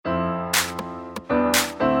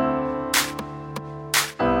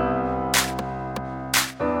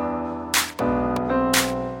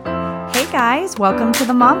guys, welcome to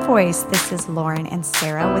the Mom Voice. This is Lauren and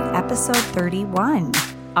Sarah with episode 31.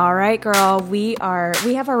 All right, girl, we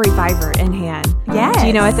have our Reviver in hand. Yes. Do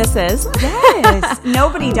you know what this is? Yes.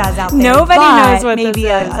 Nobody does out there. Nobody knows what maybe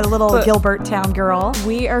this is. a little But Gilbert Town girl.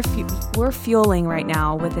 We're fueling right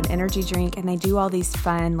now with an energy drink, and they do all these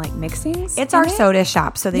fun like mixings. It's our soda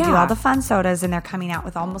shop, so they do Yeah. all the fun sodas, and they're coming out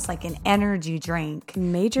with almost like an energy drink.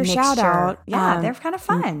 Major mixture. shout out. Yeah, they're kind of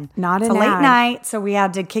fun. Not it's an a late ad. night, so we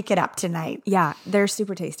had to kick it up tonight. Yeah, they're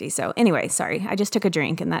super tasty. So anyway, sorry, I just took a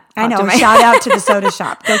drink and that. I know. popped in my- Shout out to the soda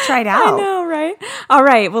shop. Go try it out. I know, right? All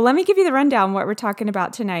right. Well, let me give you the rundown what we're talking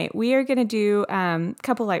about tonight. We are going to do a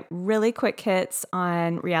couple like really quick hits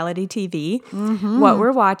on reality TV, what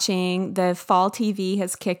we're watching. The fall TV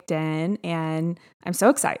has kicked in, and I'm so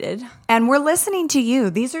excited. And we're listening to you.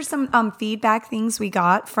 These are some feedback things we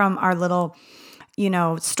got from our little,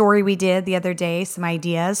 story we did the other day, some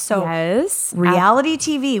ideas. So Yes. reality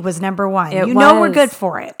TV was number one. It We're was. good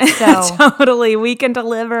for it. So Totally. We can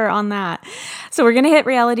deliver on that. So we're going to hit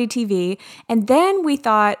reality TV. And then we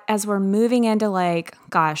thought, as we're moving into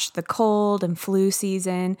the cold and flu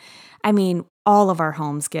season, I mean, all of our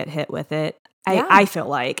homes get hit with it. Yeah. I feel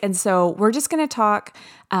like. And so we're just going to talk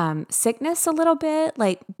sickness a little bit,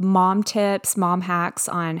 like mom tips, mom hacks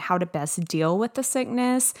on how to best deal with the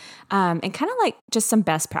sickness, and kind of like just some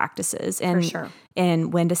best practices and, For sure.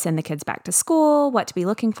 and when to send the kids back to school, what to be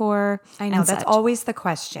looking for. I know and that's such. always the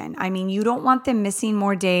question. I mean, you don't want them missing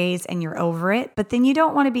more days and you're over it, but then you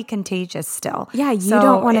don't want to be contagious still. Yeah, you So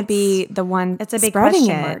don't want to it's- be the one it's a big spreading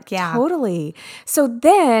question it. mark, yeah. Totally. So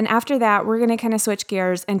then after that, we're going to kind of switch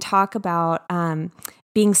gears and talk about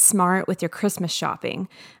being smart with your Christmas shopping.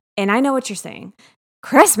 And I know what you're saying.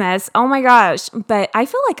 Christmas, oh my gosh. But I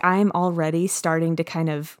feel like I'm already starting to kind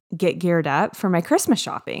of get geared up for my Christmas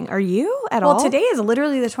shopping. Are you at all? Well, today is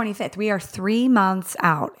literally the 25th. We are 3 months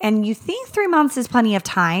out. And you think 3 months is plenty of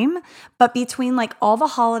time, but between like all the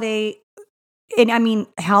holiday, and I mean,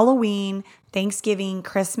 Halloween, Thanksgiving,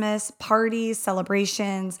 Christmas, parties,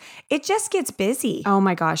 celebrations, it just gets busy. Oh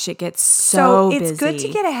my gosh, it gets so busy. It's good to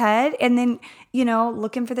get ahead and then,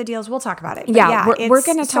 looking for the deals. We'll talk about it. But Yeah, we're it's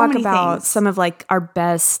going to so talk many about things. some of like our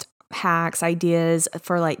best hacks, ideas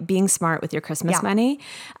for like being smart with your Christmas Yeah. money.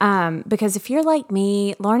 Because if you're like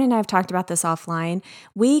me, Lauren and I have talked about this offline,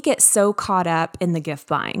 we get so caught up in the gift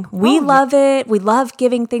buying. We love it. We love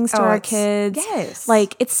giving things to our kids. yes.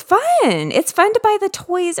 Like it's fun. It's fun to buy the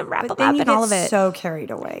toys and wrap But them then up you and all of get it. so carried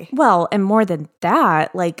away. Well, and more than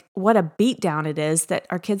that, like what a beatdown it is that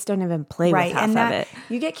our kids don't even play with half and of it.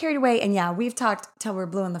 you get carried away. And yeah, we've talked till we're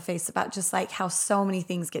blue in the face about just like how so many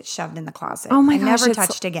things get shoved in the closet. Oh my and gosh, never it's-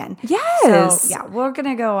 touched again. Yes. So yeah, we're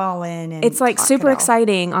gonna go all in. And It's like talk super it all.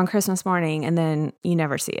 exciting on Christmas morning and then you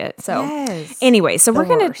never see it. So Yes. anyway, so we're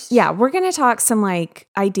worst. going to talk some like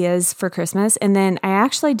ideas for Christmas. And then I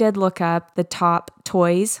actually did look up the top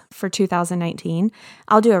toys for 2019.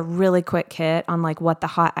 I'll do a really quick hit on like what the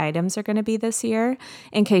hot items are going to be this year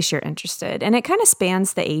in case you're interested. And it kind of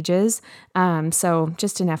spans the ages. So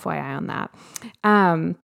just an FYI on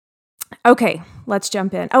that. Okay, let's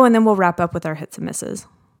jump in. Oh, and then we'll wrap up with our hits and misses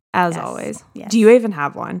as Yes. always. Yes. Do you even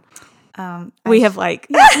have one? We have like,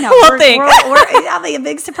 No, we'll think. that'll be a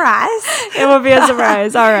big surprise. It will be a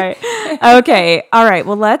surprise. All right. Okay. All right.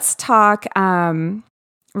 Well, let's talk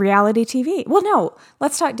reality TV. Well, no,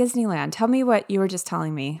 let's talk Disneyland. Tell me what you were just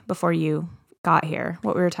telling me before you got here,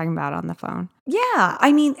 what we were talking about on the phone. Yeah,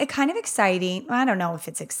 I mean, it kind of exciting. I don't know if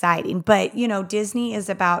it's exciting, but Disney is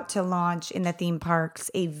about to launch in the theme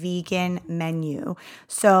parks a vegan menu.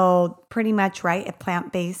 So pretty much, right, a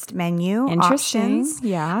plant-based menu. Interesting. Options.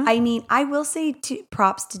 Yeah. I mean, I will say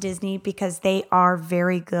props to Disney because they are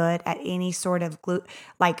very good at any sort of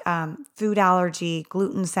food allergy,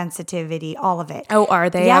 gluten sensitivity, all of it. Oh, are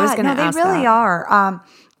they? Yeah, I was going to no, ask they really that. are.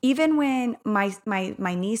 Even when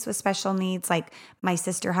my niece with special needs, like my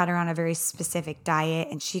sister had her on a very specific diet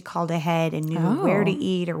and she called ahead and knew where to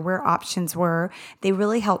eat or where options were, they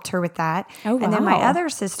really helped her with that. Oh, And then my wow. other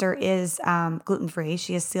sister is gluten-free.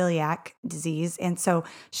 She has celiac disease. And so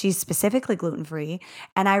she's specifically gluten-free.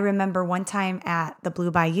 And I remember one time at the Blue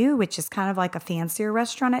Bayou, which is kind of like a fancier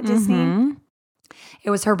restaurant at Disney. It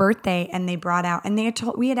was her birthday, and they brought out, and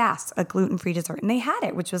we had asked a gluten-free dessert, and they had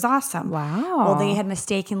it, which was awesome. Wow. Well, they had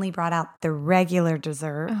mistakenly brought out the regular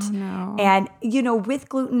dessert. Oh, no. And with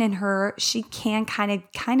gluten in her, she can kind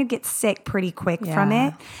of get sick pretty quick from Yeah.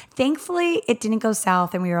 it. Thankfully, it didn't go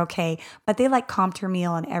south, and we were okay. But they comped her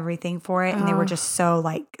meal and everything for it, and they were just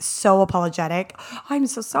so apologetic. I'm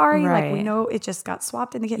so sorry. Right. We know it just got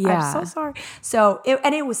swapped in the kitchen. Yeah. I'm so sorry. So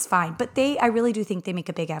it was fine. But I really do think they make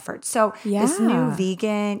a big effort. So this new Yeah.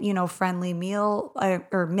 vegan, friendly meal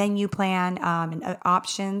or menu plan and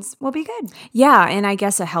options will be good. Yeah, and I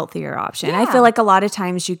guess a healthier option. I Yeah. feel like a lot of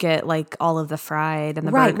times you get like all of the fried and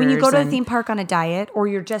the Right. When you go burgers to the and- theme park on a diet or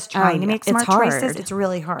you're just trying to yeah. make smart It's hard. choices, it's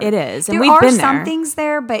really hard. It is. And There we've are been some there. things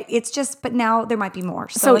there, but but now there might be more.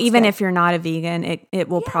 So it's even good. if you're not a vegan, it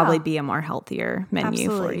will probably Yeah. be a more healthier menu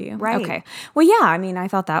for Absolutely. you. Right. Okay. Well, yeah, I mean, I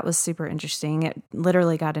thought that was super interesting. It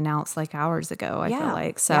literally got announced like hours ago, I feel Yeah.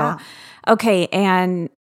 like. So, Yeah. okay. And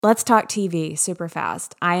let's talk TV super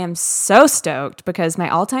fast. I am so stoked because my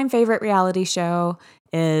all-time favorite reality show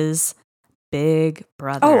is Big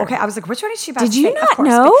Brother. Oh, okay. I was like, which one is she about Did to you say? Of not course.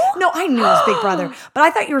 know? No, I knew it was Big Brother, but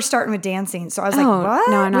I thought you were starting with dancing. So I was like, Oh, what?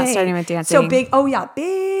 no, I'm not Wait. starting with So dancing. Big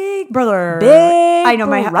Brother. Big I know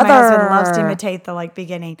my husband Brother. loves to imitate the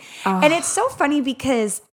beginning. And it's so funny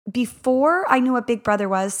because before I knew what Big Brother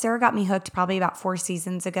was, Sarah got me hooked probably about 4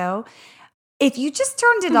 seasons ago. If you just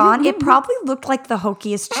turned it on, it probably looked like the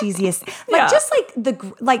hokiest, cheesiest, Yeah. just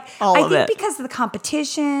like All I of think it. because of the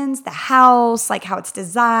competitions, the house, like how it's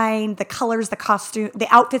designed, the colors, the costume, the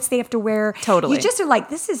outfits they have to wear. Totally. You just are like,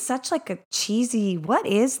 this is such like a cheesy, what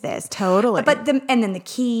is this? Totally. But and then the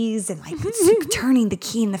keys and like turning the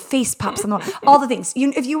key and the face pops on the wall, all the things.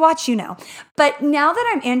 If you watch, you know. But now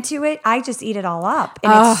that I'm into it, I just eat it all up.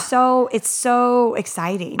 And it's so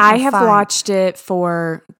exciting. I and have fun. watched it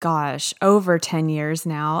for, gosh, over 10 years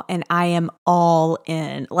now, and I am all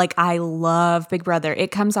in. Like, I love Big Brother.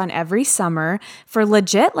 It comes on every summer for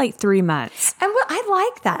legit like 3 months. And I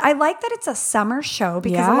like that. I like that it's a summer show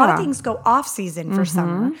because a lot of Yeah. things go off season for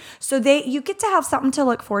summer. So you get to have something to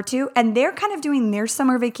look forward to. And they're kind of doing their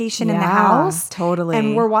summer vacation in the Yeah, house. totally.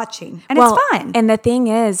 And we're watching. And Well, it's fun. And the thing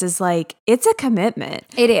is like, it's a commitment.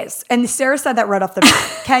 It is. And Sarah said that right off the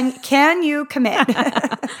bat. Can you commit?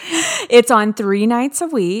 It's on 3 nights a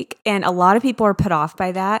week, and a lot of people are put off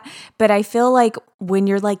by that. But I feel like when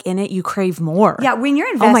you're like in it, you crave more. Yeah, when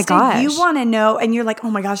you're invested, Oh my gosh. you want to know, and you're like, oh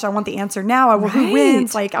my gosh, I want the answer now. Who Right.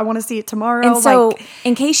 wins? Like, I want to see it tomorrow. And so, like,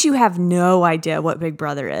 in case you have no idea what Big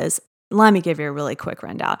Brother is, let me give you a really quick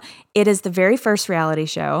rundown. It is the very first reality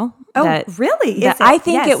show. really? Is That it? I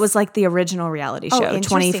think Yes. it was like the original reality show Interesting.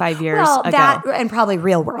 25 years well, ago. that and probably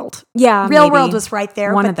Real World. Yeah, Real maybe. World was right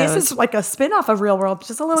there. One but of this those. is like a spin-off of Real World,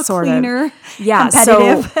 just a little Sort of. cleaner, Yeah,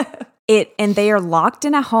 competitive. so and they are locked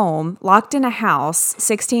in a home, locked in a house.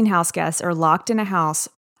 16 house guests are locked in a house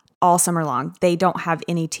all summer long. They don't have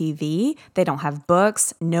any TV. They don't have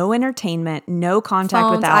books, no entertainment, no contact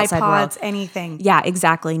Phones, with the outside iPods, world. anything. Yeah,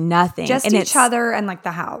 exactly. Nothing. Just and each other and like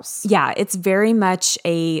the house. Yeah, it's very much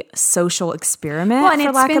a social experiment, Well, and for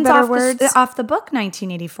it lack of spins better off words. off the book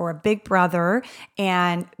 1984, Big Brother,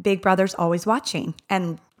 and Big Brother's always watching,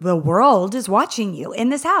 and the world is watching you in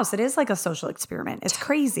this house. It is like a social experiment. It's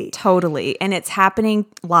crazy. Totally. And it's happening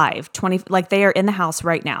live, like they are in the house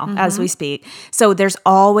right now as Mm-hmm. we speak. So there's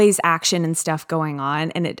always action and stuff going on.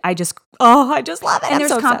 And I just love it. And I'm there's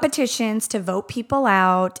so obsessed. competitions to vote people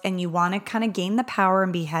out, and you want to kind of gain the power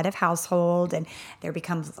and be head of household, and there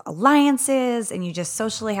becomes alliances, and you just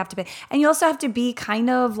socially have to be, and you also have to be kind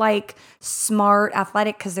of like smart,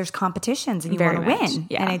 athletic, because there's competitions and you Very want to much, win,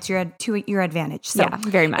 yeah. and it's to your advantage. So Yeah,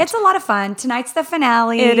 very much. It's a lot of fun. Tonight's the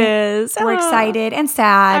finale. It is. We're Ah. excited and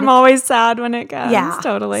sad. I'm always sad when it goes. Yeah,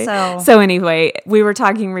 Totally. so- anyway, we were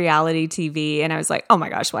talking reality TV, and I was like, oh my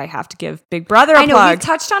gosh, well, I have to give Big Brother a I know plug. we've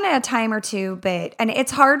touched on it a time or two, and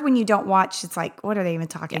it's hard when you don't watch. It's like, what are they even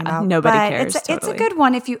talking about? nobody But cares, It's a totally. good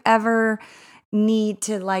one if you ever need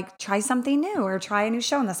to like try something new or try a new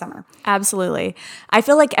show in the summer. Absolutely. I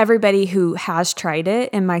feel like everybody who has tried it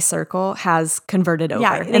in my circle has converted over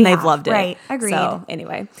Yeah, they and they've have. loved it. Right. Agreed. So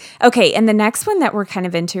anyway. Okay. And the next one that we're kind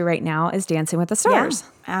of into right now is Dancing with the Stars.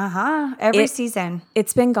 Every It- season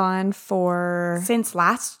It's been gone for since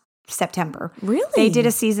last September. Really? They did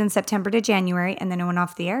a season September to January, and then it went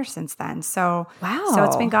off the air since then. So Wow. So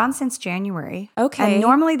it's been gone since January. Okay. And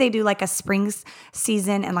normally they do like a spring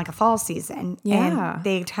season and like a fall season. Yeah. And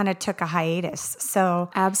they kind of took a hiatus.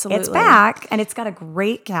 So Absolutely. it's back, and it's got a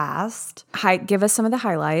great cast. give us some of the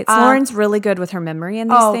highlights. Lauren's really good with her memory and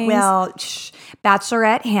these things.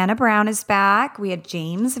 Bachelorette Hannah Brown is back. We had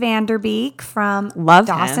James Vanderbeek from Love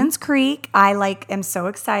him. Dawson's Creek. I am so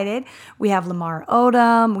excited. We have Lamar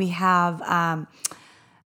Odom. We have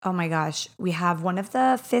oh my gosh, we have one of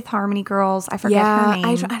the Fifth Harmony girls. I forget her name.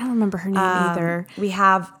 I don't remember her name either. We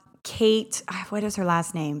have Kate. What is her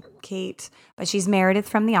last name? Kate, but she's Meredith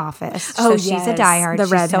from The Office. Oh, so she's yes, a diehard. the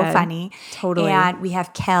She's so redhead. funny. Totally. And we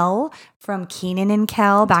have Kel from Keenan and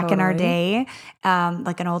Kel back in our Totally. day,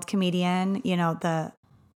 like an old comedian. You know, the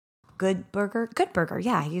Good Burger. Good Burger.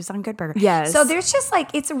 Yeah, he was on Good Burger. Yes. So there's just like,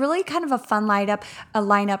 it's a really kind of a fun lineup.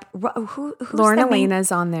 Who's Lauren the main-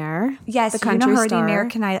 Elena's on there. Yes, the you know country her, the star.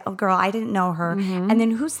 American Idol girl. I didn't know her. And then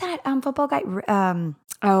who's that football guy?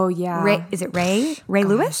 Oh yeah. Ray, is it Ray? Ray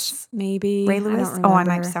Lewis? Maybe. Ray Lewis? I don't Oh, I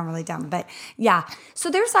might remember. sound really dumb, but yeah. So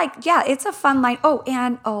there's like, yeah, it's a fun line. Oh,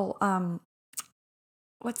 and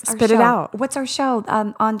what's our Spit show? it out. What's our show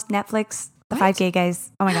on Netflix? The 5 Gay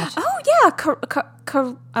Guys. Oh my gosh. Oh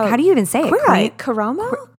yeah. How do you even say it? Queer Eye.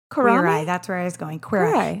 Karamo? Queer Eye. Karame? That's where I was going. Queer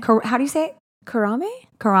Queer Eye. Eye. How do you say it? Karame?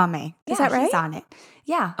 Karame. Is that right? He's on it.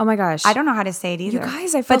 Yeah. Oh my gosh. I don't know how to say it either. You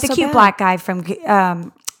guys, I feel But the so cute bad. black guy from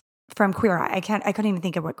Queer Eye. I couldn't even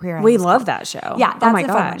think of what Queer Eye We was love called. that show. Yeah, that's oh my a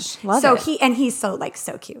fun gosh. one. Love so it. he's so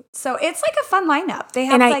cute. So it's like a fun lineup. They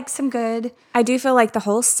have And like some good. I do feel like the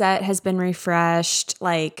whole set has been refreshed.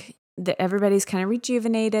 Like everybody's kind of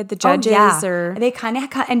rejuvenated. The judges are. They kind of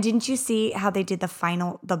and didn't you see how they did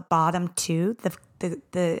the bottom two?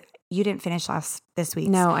 The you didn't finish this week.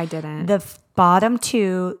 No, I didn't. Bottom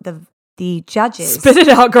two. The judges. Spit it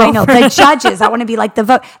out, girl. I know the judges. I want to be like the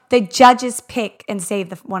vote. The judges pick and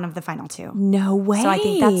save one of the final two. No way. So I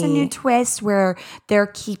think that's a new twist where they're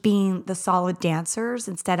keeping the solid dancers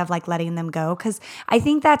instead of like letting them go. Because I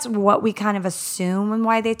think that's what we kind of assume and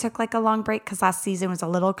why they took like a long break. Because last season was a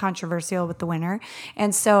little controversial with the winner,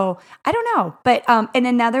 and so I don't know. But and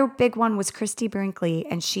another big one was Christy Brinkley,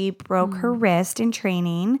 and she broke her wrist in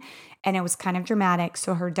training. And it was kind of dramatic.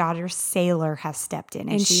 So her daughter Sailor has stepped in,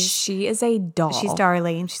 and she is a doll. She's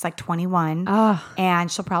Darlene. She's like 21,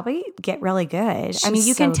 and she'll probably get really good. I mean, you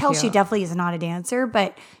She's can so tell she cute. definitely is not a dancer,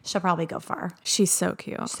 but she'll probably go far. She's so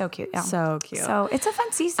cute. So cute, yeah. So cute. So it's a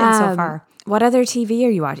fun season so far. What other TV are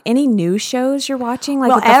you watching? Any new shows you're watching? Like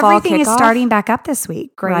Well, with the fall everything is kickoff? starting back up this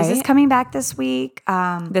week. Grey's is Right. coming back this week.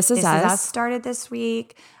 This Is Us started this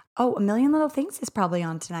week. Oh, A Million Little Things is probably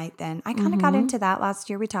on tonight then. I kind of got into that last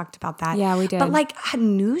year. We talked about that. Yeah, we did. But like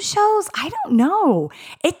new shows, I don't know.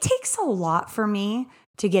 It takes a lot for me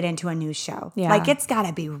to get into a new show. Yeah. Like it's got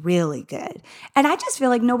to be really good. And I just feel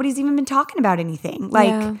like nobody's even been talking about anything. Like,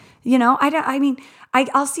 Yeah. you know,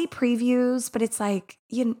 I'll see previews, but it's like,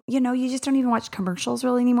 you know, you just don't even watch commercials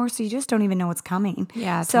really anymore. So you just don't even know what's coming.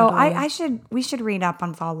 Yeah, So totally. we should read up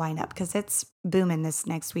on fall lineup because it's booming this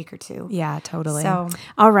next week or two. Yeah, totally. So-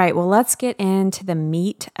 all right. Well, let's get into the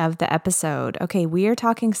meat of the episode. Okay, we are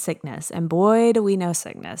talking sickness, and boy, do we know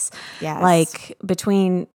sickness. Yes. Like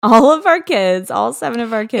between all of our kids, all 7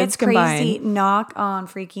 of our kids It's combined. crazy. Knock on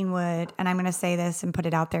freaking wood. And I'm going to say this and put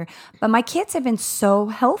it out there. But my kids have been so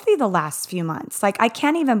healthy the last few months. Like, I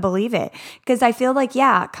can't even believe it. Because I feel like,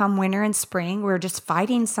 yeah, come winter and spring, we're just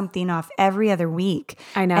fighting something off every other week.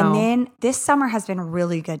 I know. And then this summer has been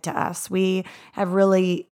really good to us. We have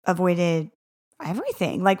really avoided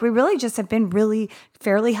everything. Like, we really just have been really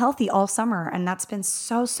fairly healthy all summer. And that's been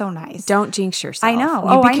so, so nice. Don't jinx yourself. I know.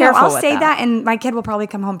 You be I know. careful I'll with say that. that, and my kid will probably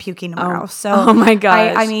come home puking tomorrow. So, oh my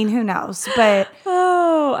gosh. I mean, who knows? But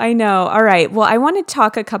Oh, I know. All right. Well, I want to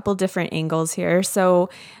talk a couple different angles here. So,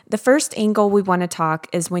 the first angle we want to talk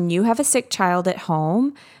is when you have a sick child at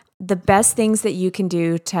home, the best things that you can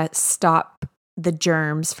do to stop the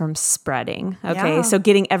germs from spreading. Okay. Yeah. So,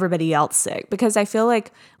 getting everybody else sick, because I feel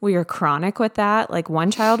like we are chronic with that. Like one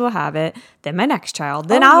child will have it, then my next child,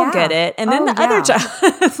 then Oh, I'll yeah. get it, and then Oh, the other yeah.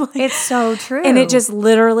 child. Like- it's so true. and it just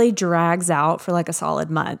literally drags out for like a solid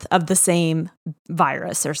month of the same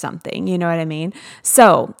virus or something. You know what I mean?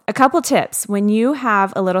 So, a couple tips when you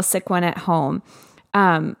have a little sick one at home.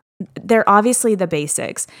 They're obviously the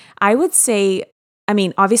basics. I would say,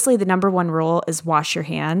 obviously the number one rule is wash your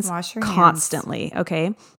hands. Wash your hands. Constantly.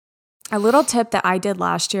 Okay. A little tip that I did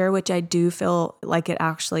last year, which I do feel like it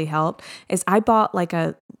actually helped, is I bought like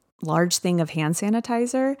a large thing of hand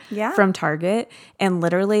sanitizer Yeah. from Target. And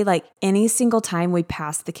literally like any single time we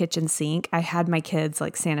passed the kitchen sink, I had my kids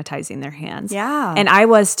like sanitizing their hands. Yeah. And I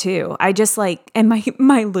was too. I just like, and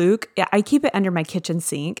my Luke, I keep it under my kitchen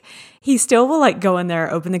sink. He still will like go in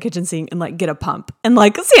there, open the kitchen sink and like get a pump and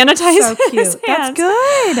like sanitize so his cute. That's hands.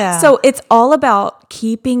 good. So it's all about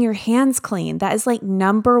keeping your hands clean. That is like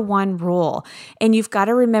number one rule. And you've got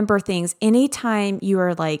to remember things. Anytime you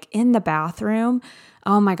are like in the bathroom,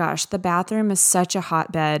 oh my gosh, the bathroom is such a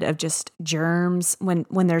hotbed of just germs when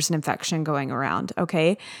there's an infection going around,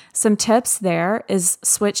 okay? Some tips there is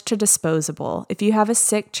switch to disposable. If you have a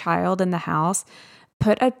sick child in the house,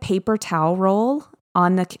 put a paper towel roll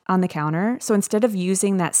on the counter. So instead of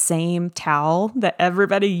using that same towel that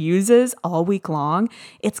everybody uses all week long,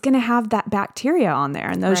 it's going to have that bacteria on there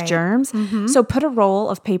and those Right. germs. So put a roll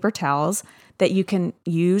of paper towels that you can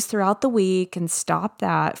use throughout the week and stop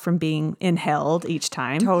that from being inhaled each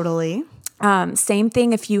time. Totally. Same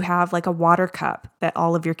thing if you have like a water cup that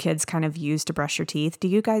all of your kids kind of use to brush your teeth. Do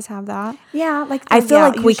you guys have that? Yeah, like I feel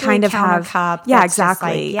like we usually kind of counter have. cup Yeah, that's just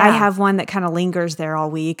exactly. like, I have one that kind of lingers there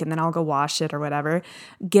all week, and then I'll go wash it or whatever.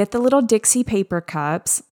 Get the little Dixie paper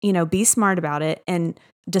cups. Be smart about it, and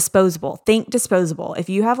disposable. Think disposable. If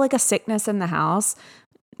you have like a sickness in the house,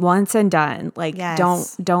 once and done. Like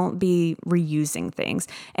don't be reusing things.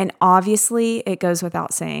 And obviously it goes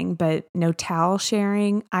without saying, but no towel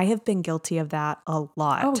sharing. I have been guilty of that a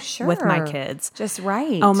lot with my kids. Just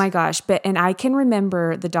right. Oh my gosh. And I can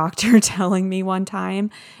remember the doctor telling me one time,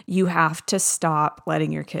 you have to stop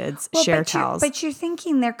letting your kids share towels. But you're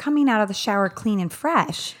thinking they're coming out of the shower clean and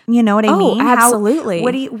fresh. You know what I mean? Oh, absolutely.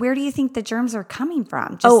 Where do you think the germs are coming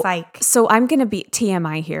from? So I'm going to be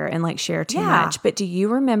TMI here and like share too much. But do you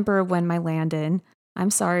remember when my Landon, I'm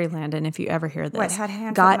sorry, Landon, if you ever hear this,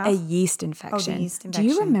 got a yeast infection? Oh, the yeast Do infection.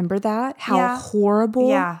 you remember that? How horrible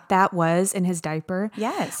that was in his diaper?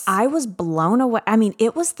 Yes. I was blown away. I mean,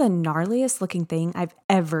 it was the gnarliest looking thing I've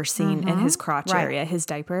ever seen in his crotch area, his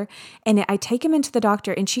diaper. And I take him into the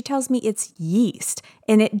doctor and she tells me it's yeast.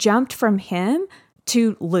 And it jumped from him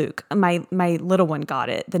to Luke. My little one got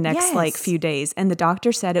it the next like few days. And the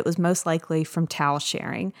doctor said it was most likely from towel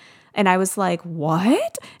sharing. And I was like,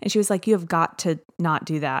 what? And she was like, you have got to not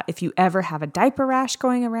do that if you ever have a diaper rash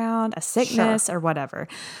going around, a sickness or whatever.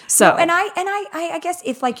 So, no, and I guess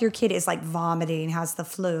if like your kid is like vomiting, has the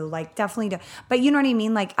flu, like definitely do. But you know what I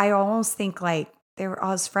mean? Like I almost think like they're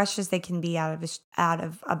as fresh as they can be out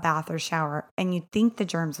of a bath or shower, and you'd think the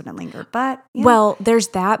germs wouldn't linger. But well, there's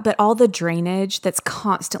that, but all the drainage that's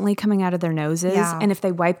constantly coming out of their noses, and if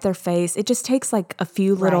they wipe their face, it just takes like a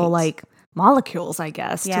few little like molecules, I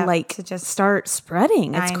guess, to just start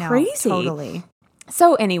spreading. It's crazy. Totally.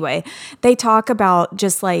 So anyway, they talk about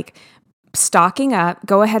just like stocking up.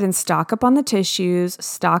 Go ahead and stock up on the tissues,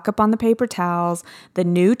 stock up on the paper towels, the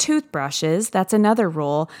new toothbrushes. That's another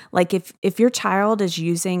rule. Like if your child is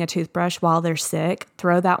using a toothbrush while they're sick,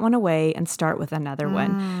 throw that one away and start with another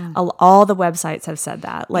one. All the websites have said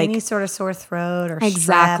that. Like any sort of sore throat or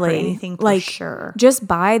strep or anything, like sure. Just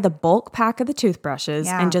buy the bulk pack of the toothbrushes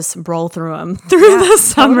and just roll through them through the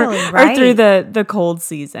summer or through the cold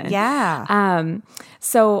season. Yeah.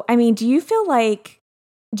 So I mean, do you feel like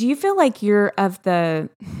you're of the,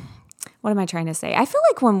 what am I trying to say? I feel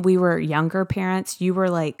like when we were younger parents, you were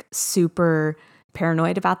like super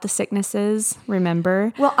paranoid about the sicknesses,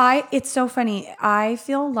 remember? Well, it's so funny. I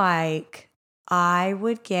feel like I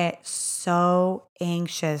would get so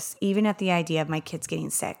anxious even at the idea of my kids getting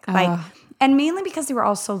sick. And mainly because they were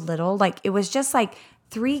all so little. Like it was just like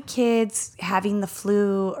 3 kids having the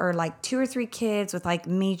flu, or like 2 or 3 kids with like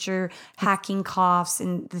major hacking coughs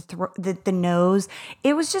and the nose.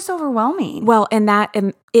 It was just overwhelming. Well, and that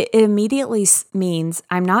it immediately means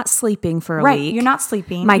I'm not sleeping for a week. You're not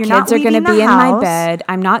sleeping. My kids are going to be in my bed.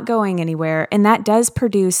 I'm not going anywhere, and that does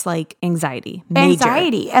produce like anxiety.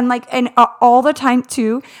 And all the time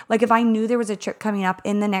too. Like if I knew there was a trip coming up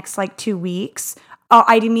in the next like 2 weeks,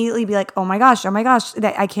 I'd immediately be like, oh my gosh,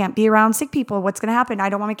 that I can't be around sick people. What's going to happen? I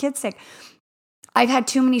don't want my kids sick. I've had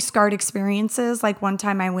too many scarred experiences. Like one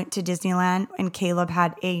time I went to Disneyland and Caleb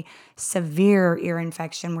had a severe ear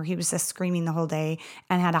infection where he was just screaming the whole day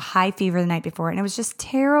and had a high fever the night before. And it was just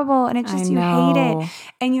terrible. And you hate it.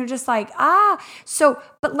 And you're just like, So,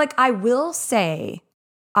 but like I will say,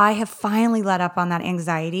 I have finally let up on that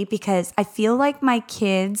anxiety because I feel like my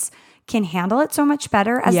kids can handle it so much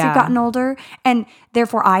better as they've gotten older. And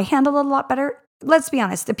therefore I handle it a lot better. Let's be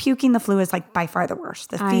honest, the puking, the flu is like by far the worst.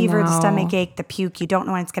 The fever, the stomach ache, the puke, you don't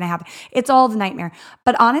know when it's going to happen. It's all the nightmare.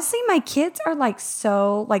 But honestly, my kids are like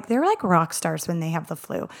they're like rock stars when they have the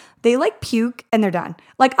flu. They like puke and they're done.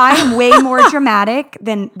 Like I am way more dramatic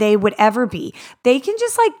than they would ever be. They can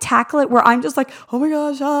just like tackle it where I'm just like, oh my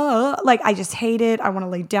gosh, like I just hate it. I want to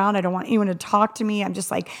lay down. I don't want anyone to talk to me. I'm just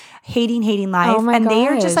like hating life. Oh my and gosh. They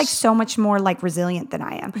are just like so much more like resilient than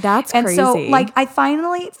I am. That's crazy. And so like I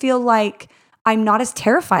finally feel like I'm not as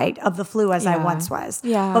terrified of the flu as I once was.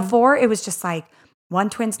 Yeah. Before it was just like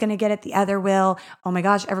one twin's going to get it, the other will. Oh my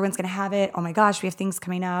gosh, everyone's going to have it. Oh my gosh, we have things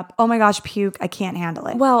coming up. Oh my gosh, puke. I can't handle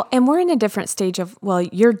it. Well, and we're in a different stage of,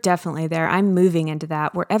 you're definitely there. I'm moving into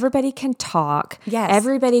that where everybody can talk. Yes.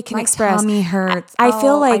 Everybody can express. My tummy hurts. I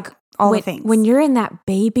feel like all the things. When you're in that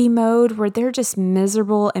baby mode where they're just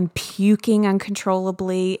miserable and puking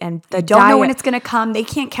uncontrollably and they don't know when it's going to come. They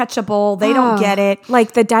can't catch a bowl. They don't get it.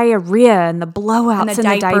 Like the diarrhea and the blowouts and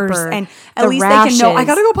the diaper. And at least rashes. They can know, I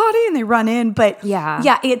got to go potty, and they run in. But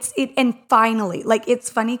and finally, like it's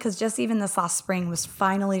funny because just even this last spring was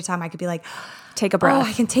finally the time I could be like, Take a breath. Oh,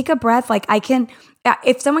 I can take a breath. Like I can,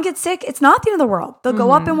 if someone gets sick, it's not the end of the world. They'll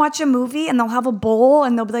go up and watch a movie and they'll have a bowl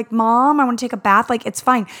and they'll be like, Mom, I want to take a bath. Like it's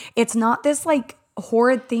fine. It's not this like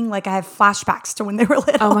horrid thing. Like I have flashbacks to when they were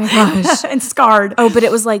little. Oh my gosh. And scarred. Oh, but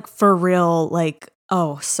it was like for real, like,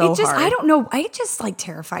 oh, so It just, hard. I don't know. It just like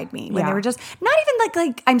terrified me when they were just not even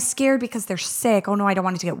like I'm scared because they're sick. Oh no, I don't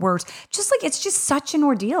want it to get worse. Just like it's just such an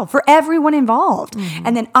ordeal for everyone involved.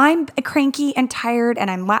 And then I'm cranky and tired, and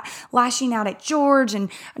I'm lashing out at George, and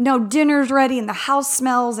no dinner's ready, and the house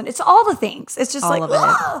smells, and it's all the things. It's just All like of it.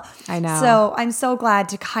 ugh. I know. So I'm so glad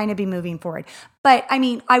to kind of be moving forward. But I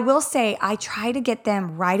mean, I will say I try to get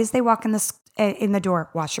them right as they walk in the door,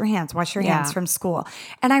 wash your hands from school.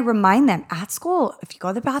 And I remind them at school, if you go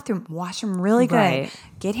to the bathroom, wash them really good. Right.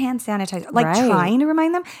 Get hand sanitizer. Like Right. trying to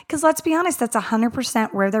remind them. Because let's be honest, that's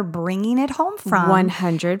 100% where they're bringing it home from.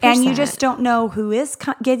 100%. And you just don't know who is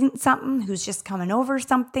getting something, who's just coming over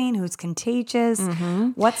something, who's contagious,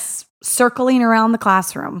 what's circling around the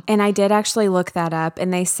classroom. And I did actually look that up,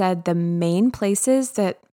 and they said the main places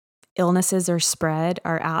that illnesses are spread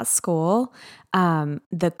are at school,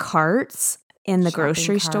 the carts in the Shopping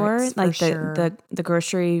grocery store, carts, for like sure. the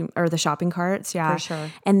grocery or the shopping carts, For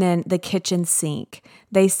sure. and then the kitchen sink.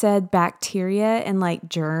 They said bacteria and like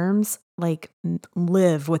germs like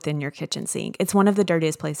live within your kitchen sink. It's one of the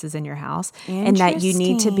dirtiest places in your house, and that you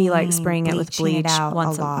need to be like spraying it with Bleaching it bleach out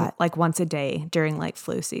once a day during like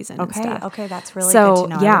flu season. and Okay, stuff. okay, that's really So good to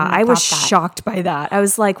know. yeah, wouldn't have I was thought that. shocked by that. I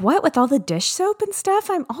was like, what, with all the dish soap and stuff?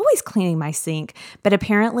 I'm always cleaning my sink. But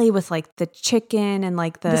apparently with like the chicken and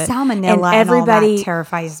like the salmonella and and all that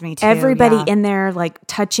terrifies me too. everybody yeah. in there like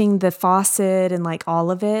touching the faucet and like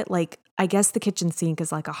all of it, like I guess the kitchen sink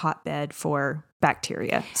is like a hotbed for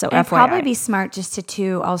bacteria. So It'd FYI. probably be smart just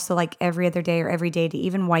to also like every other day or every day to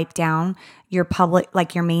even wipe down your public,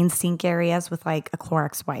 like your main sink areas with like a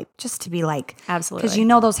Clorox wipe, just to be like, Absolutely. because you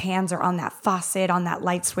know those hands are on that faucet, on that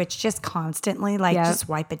light switch, just constantly, like Yep. just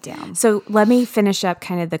wipe it down. So let me finish up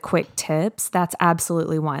kind of the quick tips. That's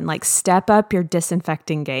absolutely one. Like step up your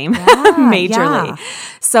disinfecting game majorly. yeah.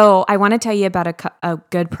 So I want to tell you about a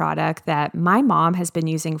good product that my mom has been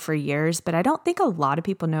using for years, but I don't think a lot of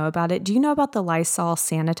people know about it. Do you know about the Lysol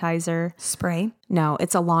sanitizer? Spray. No,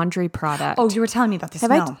 it's a laundry product. Oh, you were telling me about this.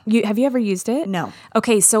 have have you ever used it? No.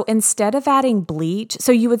 Okay, so instead of adding bleach,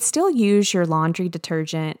 so you would still use your laundry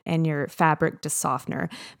detergent and your fabric softener,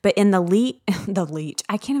 but in the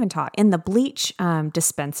in the bleach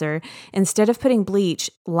dispenser, instead of putting bleach,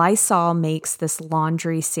 Lysol makes this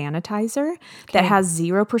laundry sanitizer that has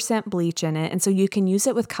 0% bleach in it, and so you can use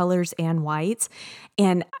it with colors and whites,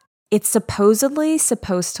 and it's supposedly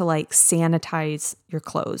supposed to like sanitize your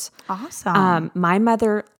clothes. Awesome. My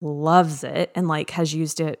mother loves it and like has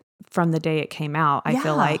used it from the day it came out. I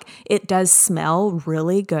feel Yeah. like it does smell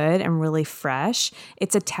really good and really fresh.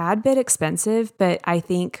 It's a tad bit expensive, but I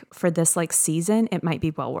think for this like season, it might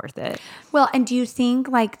be well worth it. Well, and do you think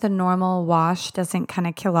like the normal wash doesn't kind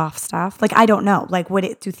of kill off stuff? Like, I don't know. Like,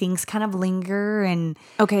 do things kind of linger and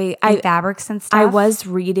Okay, fabrics and stuff? I was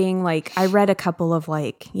reading, like, I read a couple of,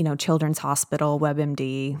 like, Children's Hospital,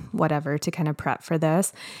 WebMD, whatever, to kind of prep for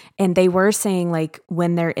this. And they were saying, like,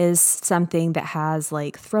 when there is something that has,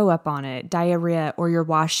 like, throw up on it, diarrhea, or you're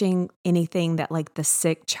washing anything that, like, the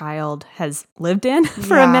sick child has lived in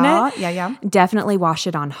for a minute, Yeah. definitely wash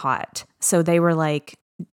it on hot. So they were like,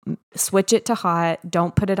 switch it to hot.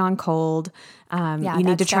 Don't put it on cold. You need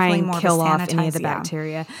to that's try definitely and more of a kill off any of the sanitize, yeah.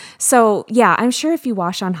 bacteria. So yeah, I'm sure if you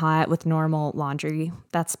wash on hot with normal laundry,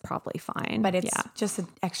 that's probably fine. But it's just an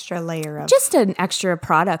extra layer of. just an extra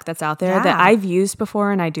product that's out there that Yeah. I've used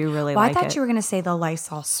before and I do really Well, like I thought it. you were going to say the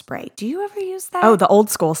Lysol spray. Do you ever use that? Oh, the old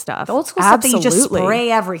school stuff. The old school stuff that you just Absolutely. spray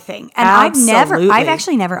everything. And Absolutely. I've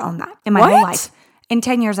actually never owned that in my What? whole life. In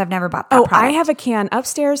 10 years, I've never bought that Oh, product. I have a can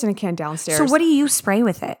upstairs and a can downstairs. So what do you spray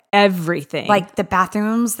with it? Everything. Like the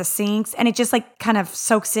bathrooms, the sinks, and it just like kind of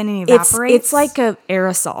soaks in and evaporates? It's like a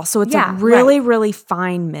aerosol. So it's Yeah, a really, right. really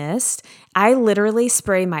fine mist. I literally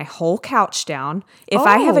spray my whole couch down. If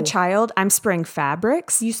I have a Oh. child, I'm spraying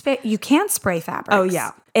fabrics. You can spray fabrics. Oh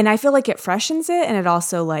yeah. And I feel like it freshens it and it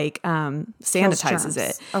also like sanitizes germs.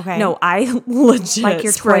 it. Okay. No, I legit Like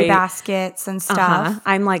your spray toy baskets and stuff.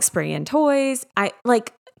 I'm like spraying toys. I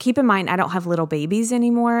like keep in mind, I don't have little babies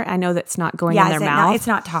anymore. I know that's not going in their mouth. It's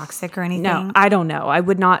not toxic or anything. No, I don't know. I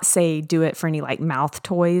would not say do it for any like mouth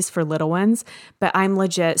toys for little ones, but I'm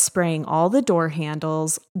legit spraying all the door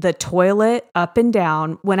handles, the toilet up and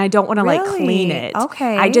down when I don't want to like clean it.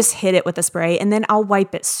 Okay. I just hit it with a spray and then I'll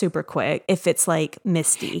wipe it super quick if it's like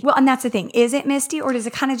misty. Well, and that's the thing. Is it misty or does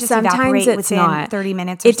it kind of just Sometimes evaporate it's within not. 30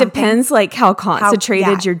 minutes or It something? depends like how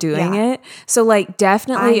concentrated you're doing it. So like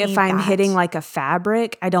definitely I if need I'm that. hitting like a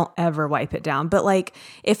fabric, I don't ever wipe it down. But like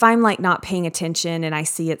if I'm like not paying attention and I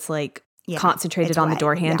see it's like concentrated it's on the wet,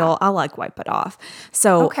 door handle, I'll like wipe it off.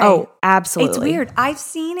 So, Okay. absolutely. It's weird. I've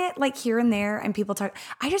seen it like here and there and people talk.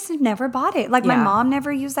 I just have never bought it. Like my Yeah. mom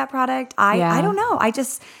never used that product. I Yeah. don't know.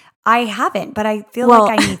 I haven't, but I feel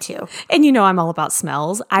like I need to. And you know, I'm all about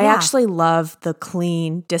smells. I Yeah. actually love the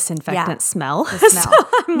clean disinfectant smell. The smell. So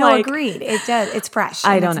I'm no, like, agreed. It does. It's fresh.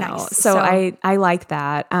 I and don't it's know. nice. So I like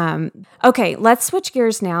that. Okay, let's switch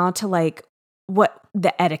gears now to like what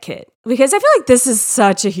the etiquette, because I feel like this is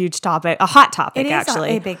such a huge topic, a hot topic it is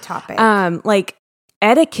actually. a big topic. Like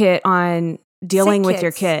etiquette on dealing Sick with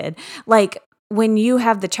your kids. kid. Like when you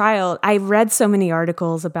have the child, I read so many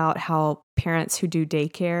articles about how parents who do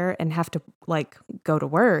daycare and have to like go to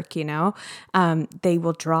work, you know, they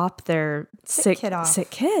will drop their sick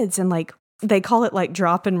kids and like they call it like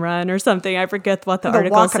drop and run or something. I forget what the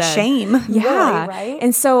article walk said. of shame. Yeah. Really, right?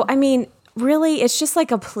 And so, I mean, really, it's just like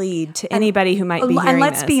a plead to anybody who might be hearing And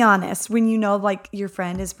let's this. be honest, when you know like your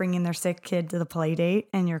friend is bringing their sick kid to the play date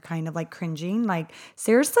and you're kind of like cringing, like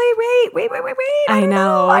seriously, wait. I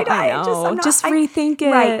know. I'm not- Just rethink it.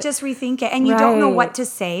 Right, just rethink it. And you don't know Right. what to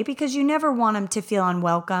say because you never want them to feel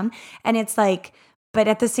unwelcome. And it's like, but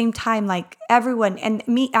at the same time, like everyone and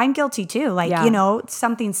me, I'm guilty too. Like, Yeah. you know,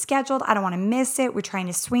 something's scheduled. I don't want to miss it. We're trying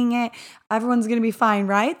to swing it. Everyone's going to be fine,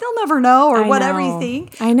 right? They'll never know or I whatever know. you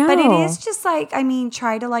think. I know. But it is just like, I mean,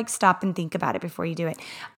 try to like stop and think about it before you do it.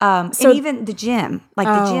 And even the gym, like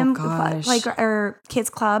the gym, gosh. like our kids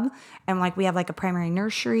club. And like we have like a primary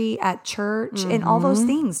nursery at church and all those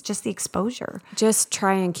things, just the exposure. Just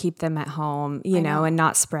try and keep them at home, you know, and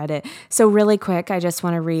not spread it. So really quick, I just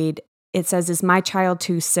want to read. It says, is my child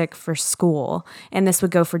too sick for school? And this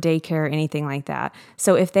would go for daycare or anything like that.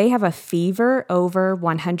 So if they have a fever over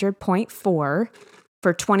 100.4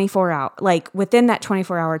 for 24 hours, like within that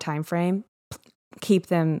 24-hour time frame, keep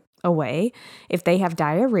them away. If they have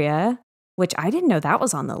diarrhea, which I didn't know that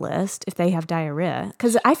was on the list, if they have diarrhea.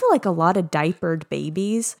 Because I feel like a lot of diapered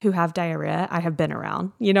babies who have diarrhea, I have been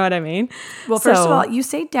around. You know what I mean? Well, first of all, you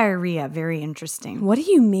say diarrhea. Very interesting. What do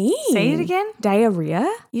you mean? Say it again.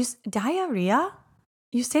 Diarrhea? Diarrhea?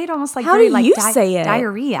 You say it almost like How very do like you say it?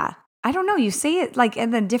 diarrhea. I don't know. You say it like in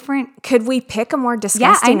the different. Could we pick a more Yeah, I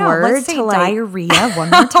disgusting know. word Let's say to like? diarrhea one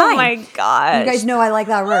more time. Oh my gosh! You guys know I like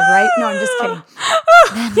that word, right? No, I'm just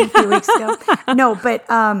kidding. A few weeks ago. No, but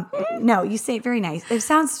no, you say it very nice. It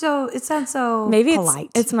sounds so Maybe polite.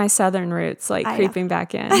 it's my southern roots like I know. creeping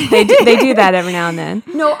back in. They do that every now and then.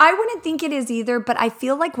 No, I wouldn't think it is either, but I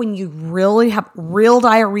feel like when you really have real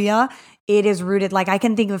diarrhea, it is rooted. Like I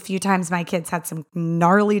can think of a few times my kids had some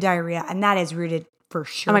gnarly diarrhea, and that is rooted for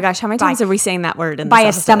sure. Oh my gosh, how many times are we saying that word in this by a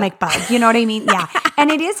episode? stomach bug? You know what I mean? Yeah. And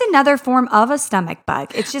it is another form of a stomach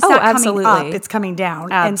bug. It's just Oh, not absolutely. coming up, it's coming down.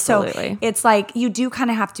 Absolutely. And so it's like you do kind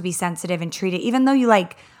of have to be sensitive and treat it, even though you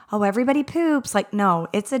like, oh, everybody poops. Like, no,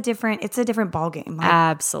 it's a different ball game. Like,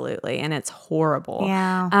 Absolutely, and it's horrible.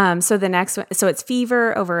 Yeah. So the next one, so it's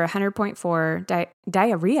fever over 100.4,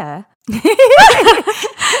 diarrhea,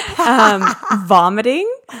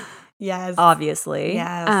 vomiting. yes. Obviously.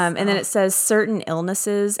 Yes. And then it says certain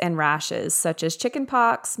illnesses and rashes such as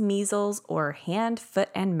chickenpox, measles, or hand, foot,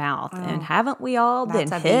 and mouth. And haven't we all been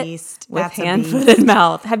That's a hit beast. with That's a hand, beast. foot, and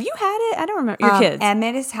mouth? Have you had it? I don't remember. Your kids.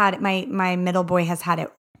 Emmett has had it. My middle boy has had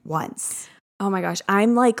it once. Oh my gosh.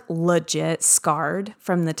 I'm like legit scarred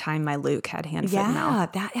from the time my Luke had hand, foot, and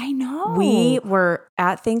mouth. Yeah, that I know. We were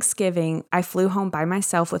at Thanksgiving. I flew home by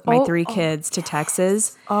myself with my three kids to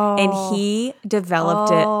Texas, and he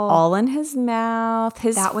developed it all in his mouth,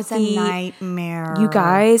 his that was feet. a nightmare. You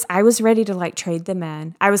guys, I was ready to like trade them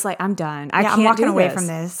in. I was like, I'm done. I can't I'm walking do away this. from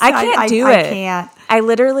this. I can't do it. I can't. I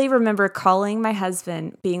literally remember calling my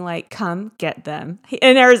husband, being like, "Come get them,"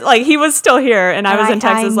 and there was like he was still here, and I was in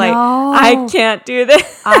Texas. Like, know. I can't do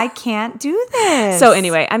this. I can't do this. So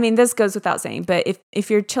anyway, I mean, this goes without saying, but if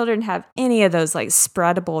your children have any of those like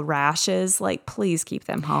spreadable rashes, like please keep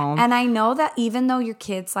them home. And I know that even though your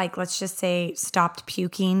kids, like, let's just say stopped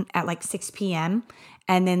puking at like 6 p.m.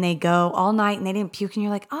 and then they go all night and they didn't puke, and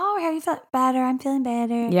you're like, oh, how you feeling? Better. I'm feeling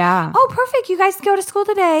better. Yeah. Oh, perfect. You guys go to school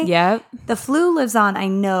today. Yep. The flu lives on, I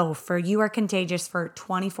know, for you are contagious for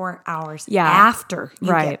 24 hours Yeah. after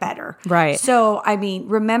you Right. get better. Right. So, I mean,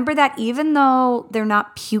 remember that even though they're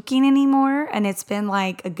not puking anymore and it's been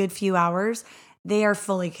like a good few hours, they are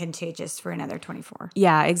fully contagious for another 24.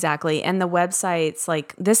 Yeah, exactly. And the websites,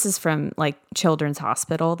 like this is from like Children's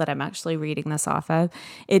Hospital that I'm actually reading this off of.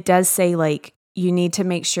 It does say like you need to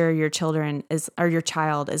make sure your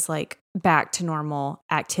child is like back to normal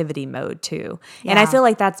activity mode too. And I Yeah. feel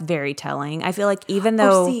like that's very telling. I feel like even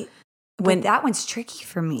though when that one's tricky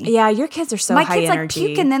for me. yeah, your kids are so My high kids energy. like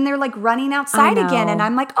puke and then they're like running outside again, and know.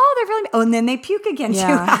 I'm like, oh, they're really. Oh, and then they puke again Yeah.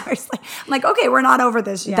 2 hours. I'm like, okay, we're not over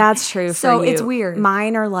this yet. That's true. So for you. it's weird.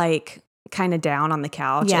 Mine are like kind of down on the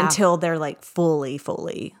couch Yeah. until they're like fully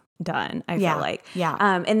done. I Yeah. feel like. Yeah.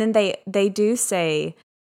 And then they do say,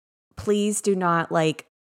 please do not like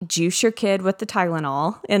juice your kid with the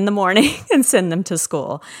Tylenol in the morning and send them to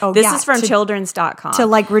school. Oh, this yeah, is from to- children's.com. to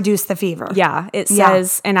like reduce the fever. Yeah, it Yeah.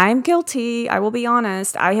 says, and I'm guilty. I will be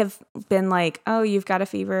honest. I have been like, oh, you've got a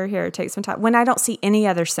fever. Here, take some time. When I don't see any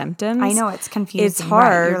other symptoms, I know it's confusing. it's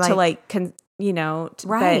hard Right. You're to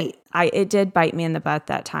Right. But it did bite me in the butt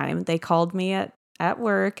that time. They called me at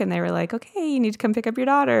work and they were like, okay, you need to come pick up your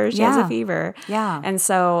daughter. She has Yeah. a fever. Yeah. And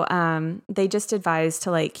so they just advised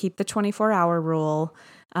to like keep the 24-hour rule.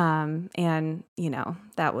 And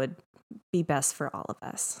that would be best for all of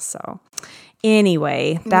us. So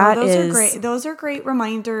anyway, those are great. Those are great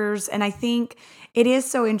reminders. And I think it is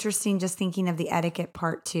so interesting just thinking of the etiquette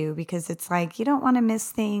part too, because it's like you don't want to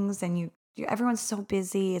miss things, and everyone's so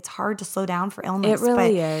busy. It's hard to slow down for illness. It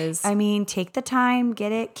really is. I mean, take the time,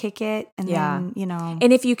 get it, kick it, and then,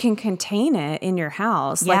 And if you can contain it in your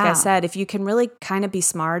house, like I Yeah. said, if you can really kind of be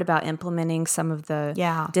smart about implementing some of the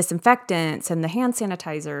Yeah. disinfectants and the hand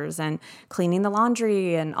sanitizers and cleaning the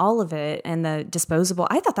laundry and all of it and the disposable,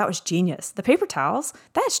 I thought that was genius. The paper towels,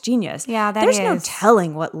 that's genius. Yeah, that There's no is.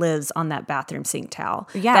 telling what lives on that bathroom sink towel.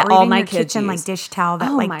 Yeah, that or all even my your kids kitchen use. like dish towel that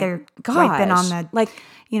Oh like my they're wiping on gosh. the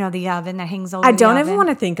the oven that hangs over. I don't the even oven. want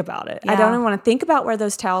to think about it. I Yeah. don't even want to think about where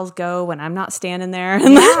those towels go when I'm not standing there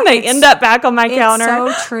and then they end up back on my counter.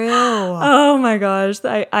 It's so true. Oh my gosh.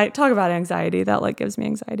 I talk about anxiety. That like gives me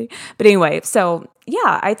anxiety. But anyway, so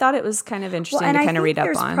yeah, I thought it was kind of interesting to kind of read up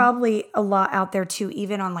on. There's probably a lot out there too,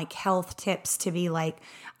 even on like health tips to be like,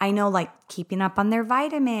 I know like keeping up on their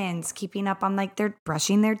vitamins, keeping up on like their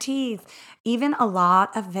brushing their teeth, even a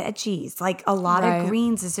lot of veggies, like a lot Right. of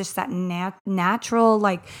greens is just that natural,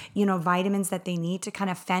 like, vitamins that they need to kind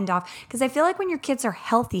of fend off. Because I feel like when your kids are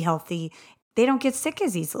healthy, they don't get sick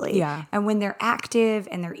as easily. Yeah. And when they're active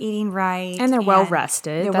and they're eating right. And they're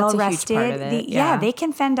well-rested. They're That's a huge well-rested. part of it. Yeah, Yeah. they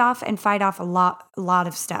can fend off and fight off a lot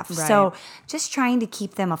of stuff. Right. So just trying to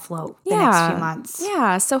keep them afloat the next few months.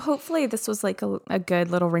 Yeah. So hopefully this was like a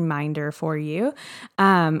good little reminder for you.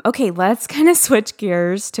 Okay, let's kind of switch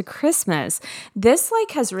gears to Christmas. This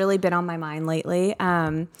like has really been on my mind lately.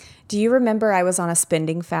 Do you remember I was on a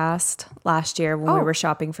spending fast last year when we were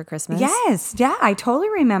shopping for Christmas? Yes. Yeah, I totally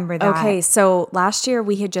remember that. Okay, so last year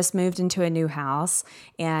we had just moved into a new house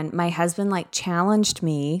and my husband like challenged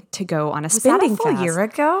me to go on a Was that spending a full fast. year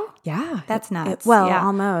ago? Yeah. That's nuts.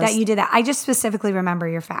 Almost. That you did that. I just specifically remember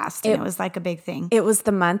your fast, and it was like a big thing. It was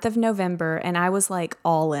the month of November and I was like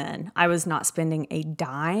all in. I was not spending a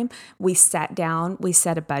dime. We sat down, we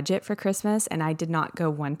set a budget for Christmas and I did not go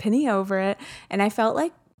one penny over it. And I felt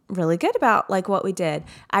like really good about like what we did.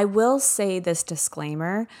 I will say this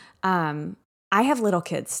disclaimer. I have little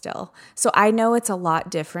kids still. So I know it's a lot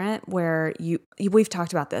different where we've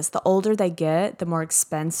talked about this. The older they get, the more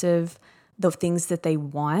expensive the things that they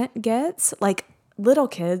want gets. Like little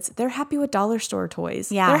kids, they're happy with dollar store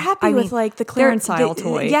toys. Yeah. They're happy with like the clearance aisle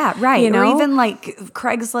toy. Yeah, right. You know? Or even like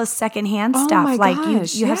Craigslist secondhand Oh stuff. my Like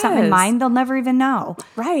gosh, you have something in yes. mind, they'll never even know.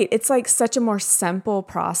 Right. It's like such a more simple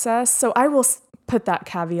process. So I will put that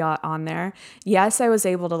caveat on there. Yes, I was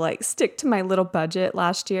able to like stick to my little budget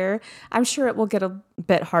last year. I'm sure it will get a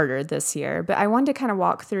bit harder this year, but I wanted to kind of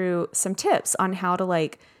walk through some tips on how to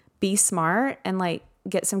like be smart and like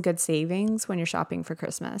get some good savings when you're shopping for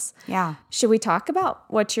Christmas. Yeah. Should we talk about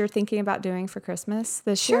what you're thinking about doing for Christmas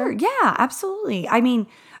this Sure. year? Yeah, absolutely. I mean,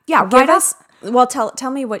 yeah, Give right us, off. well, tell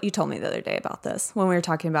me what you told me the other day about this when we were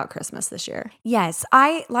talking about Christmas this year. Yes,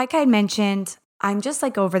 like I mentioned, I'm just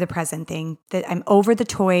like over the present thing, that I'm over the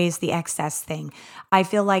toys, the excess thing. I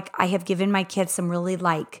feel like I have given my kids some really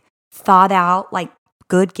like thought out, like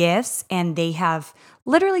good gifts, and they have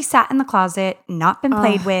literally sat in the closet, not been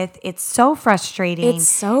played with. It's so frustrating. It's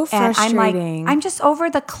so And frustrating. I'm just over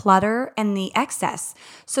the clutter and the excess.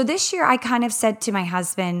 So this year I kind of said to my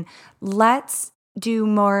husband, let's do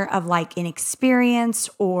more of like an experience,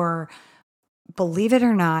 or believe it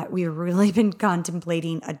or not, we've really been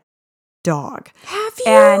contemplating a dog. Have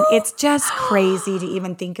you? And it's just crazy to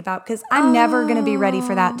even think about, because I'm never going to be ready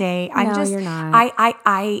for that day. You're not.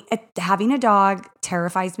 I having a dog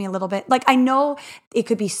terrifies me a little bit. Like, I know it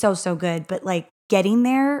could be so good, but like getting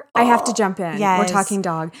there, I have to jump in. Yes. We're talking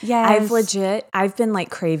dog. Yes. I've been like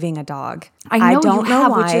craving a dog. I know don't you know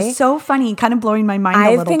have, why. which is so funny, kind of blowing my mind a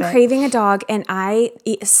I've little been bit. craving a dog, and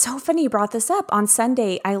it's so funny you brought this up. On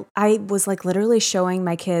Sunday, I was like literally showing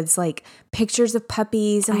my kids like pictures of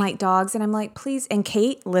puppies and like dogs, and I'm like, please. And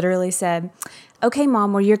Kate literally said, okay,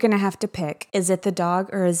 Mom, well, you're going to have to pick. Is it the dog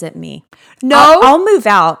or is it me? No. I'll move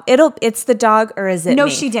out. It's the dog or is it No,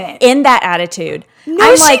 me? she didn't. In that attitude. No,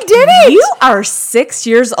 I'm she like, didn't. You are 6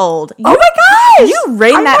 years old. Oh my gosh. You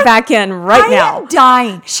rein that back in right now. I am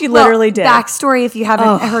dying. She literally did. Backstory, if you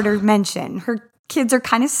haven't heard her mention, her kids are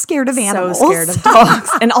kind of scared of animals. So scared of dogs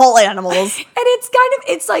and all animals. And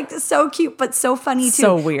it's like so cute, but so funny too.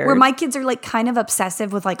 So weird. Where my kids are like kind of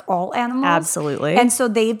obsessive with like all animals. Absolutely. And so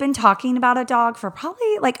they've been talking about a dog for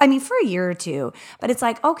probably for a year or two. But it's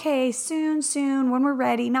like, okay, soon, when we're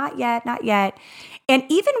ready. Not yet. And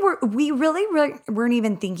even we really weren't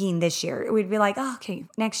even thinking this year. We'd be like, oh, okay,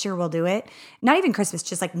 next year we'll do it. Not even Christmas,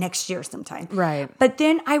 just like next year sometime. Right. But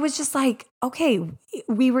then I was just like, okay,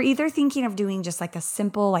 we were either thinking of doing just like a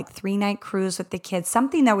simple like 3-night cruise with the kids,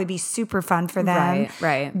 something that would be super fun for them.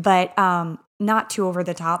 Right. But not too over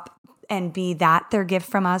the top and be that their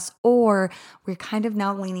gift from us, or we're kind of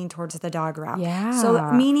now leaning towards the dog route. Yeah.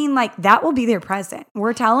 So meaning like that will be their present.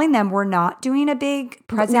 We're telling them we're not doing a big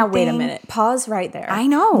present Now, wait a thing. minute. Pause right there. I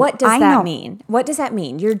know. What does I that know. mean? What does that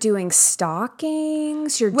mean? You're doing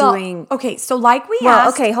stockings? You're Well, doing... okay, so like we Well,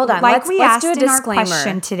 asked, okay, hold on. Like let's we do a asked in our disclaimer.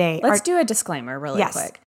 question today. Let's do a disclaimer really Yes.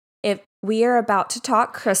 quick. If we are about to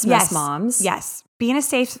talk Christmas moms. Yes. Be in a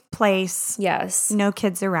safe place. Yes. No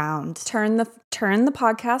kids around. Turn the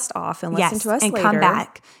podcast off and listen to us and later. come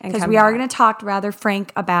back. And Because come we are back. going to talk rather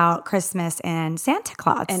frank about Christmas and Santa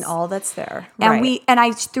Claus. And all that's there. And right.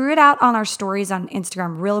 I threw it out on our stories on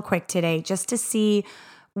Instagram real quick today just to see,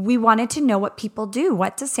 we wanted to know what people do.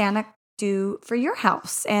 What does Santa do for your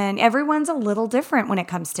house? And everyone's a little different when it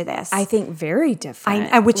comes to this. I think very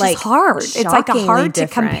different. Which like, is hard. It's like shockingly hard to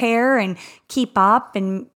different. compare and keep up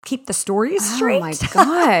and keep the stories straight. Oh my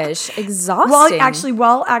gosh, exhausting.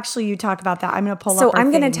 Well, actually, you talk about that. I'm going to pull up. So our I'm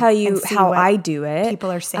going thing to tell you and see how what I do it.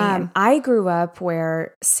 people are saying. I grew up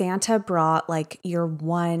where Santa brought like your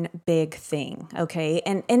one big thing, okay?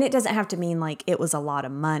 And it doesn't have to mean like it was a lot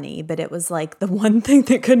of money, but it was like the one thing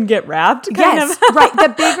that couldn't get wrapped. Yes, right.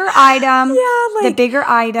 The bigger item. Yeah, like the bigger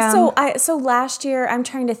item. So last year, I'm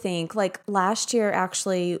trying to think. Like last year,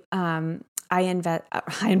 actually, I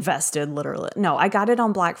invested literally. No, I got it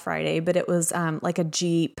on Black Friday, but it was like a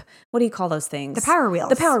Jeep. What do you call those things? The Power Wheels.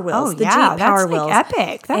 The Power Wheels. Oh, the yeah, Jeep Power that's Wheels. like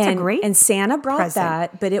epic. That's a great And Santa brought present.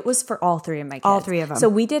 that, but it was for all three of my kids. All three of them. So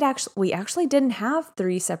we actually didn't have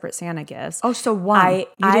 3 separate Santa gifts. Oh, so one.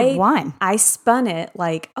 You did one. I spun it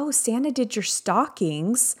like, oh, Santa did your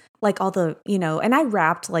stockings, like all the, and I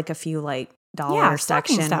wrapped like a few like dollar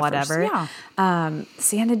stocking section, stuffers, whatever. Yeah.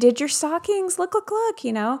 Santa did your stockings. Look.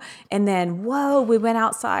 And then, whoa, we went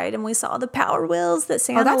outside and we saw the Power Wheels that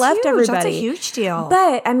Santa that's left huge. everybody. That's a huge deal.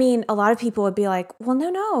 But I mean, a lot of people would be like, well,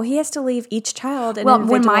 no, he has to leave each child an Well, when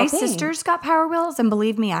individual my thing. sisters got Power Wheels, and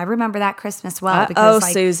believe me, I remember that Christmas well.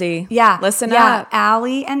 Because, Susie. Yeah. Listen up.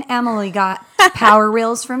 Allie and Emily got Power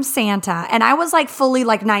Wheels from Santa. And I was like fully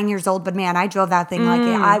like 9 years old, but man, I drove that thing like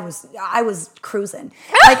I was cruising.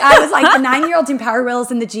 Like I was like the 9-year-old in Power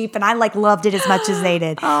Wheels in the Jeep, and I like loved it as much as they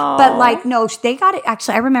did. But like, no, they got it.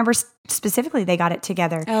 Actually, I remember specifically they got it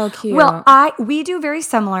together. Oh, cute. Well, we do very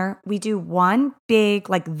similar. We do one big,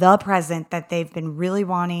 like the present that they've been really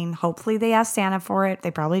wanting. Hopefully they asked Santa for it.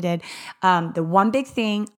 They probably did. The one big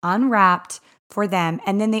thing unwrapped for them.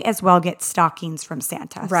 And then they as well get stockings from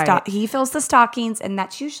Santa. Right. He fills the stockings, and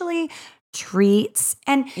that's usually treats.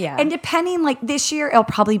 And depending, like this year, it'll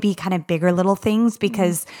probably be kind of bigger little things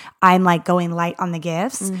because I'm like going light on the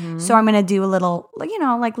gifts. So I'm going to do a little,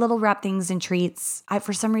 like little wrap things and treats.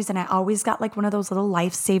 For some reason, I always got like one of those little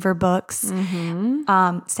lifesaver books.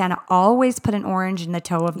 Santa always put an orange in the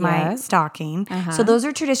toe of my stocking. So those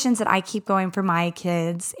are traditions that I keep going for my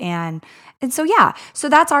kids. And so, yeah, so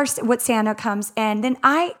that's what Santa comes. And then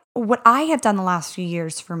what I have done the last few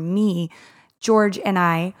years for me, George and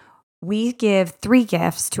I, we give 3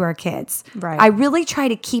 gifts to our kids. Right. I really try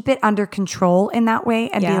to keep it under control in that way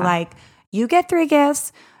and be like, you get 3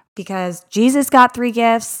 gifts because Jesus got 3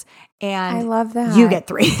 gifts. And I love that. You get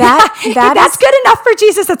 3. That's good enough for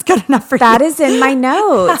Jesus. That's good enough for you. That is in my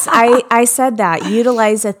notes. I said that.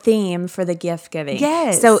 Utilize a theme for the gift giving.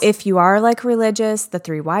 Yes. So if you are like religious, the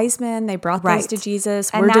 3 wise men, they brought those to Jesus.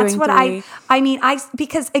 And We're that's doing what 3.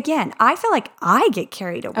 because again, I feel like I get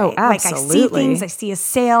carried away. Oh, Like I see absolutely. things, I see a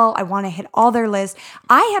sale, I want to hit all their lists.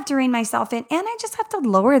 I have to rein myself in and I just have to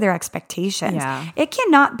lower their expectations. Yeah. It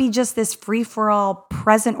cannot be just this free-for-all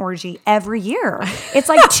present orgy every year. It's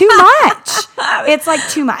like too much. It's like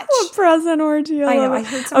too much. Present orgy. I know. I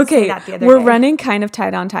heard someone say that the other we're day. running kind of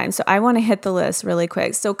tight on time, so I want to hit the list really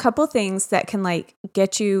quick. So a couple things that can like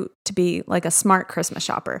get you to be like a smart Christmas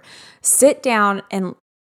shopper. Sit down and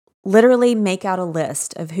literally make out a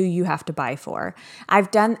list of who you have to buy for.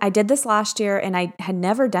 I did this last year and I had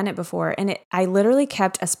never done it before. And I literally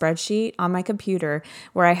kept a spreadsheet on my computer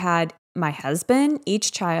where I had my husband,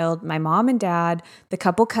 each child, my mom and dad, the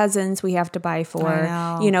couple cousins we have to buy for,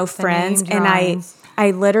 friends. And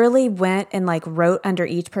I literally went and like wrote under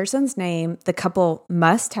each person's name the couple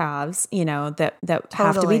must-haves, that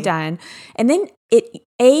have to be done. And then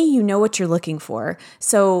you know what you're looking for.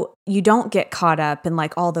 So you don't get caught up in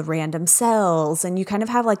like all the random sales and you kind of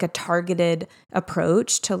have like a targeted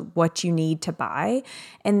approach to what you need to buy.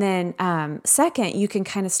 And then second, you can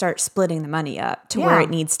kind of start splitting the money up to where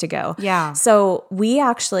it needs to go. Yeah. So we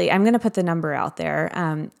actually, I'm going to put the number out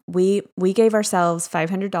there. We gave ourselves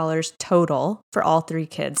 $500 total for all 3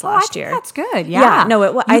 kids last year. That's good. Yeah.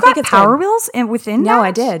 No, I think it's Power good. Wheels within No, that?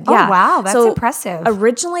 I did. Yeah. Oh, wow. That's So impressive.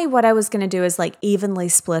 Originally, what I was going to do is like evenly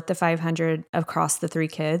split the $500 across the 3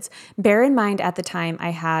 kids. Bear in mind, at the time,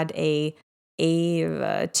 I had a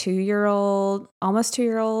 2-year-old, almost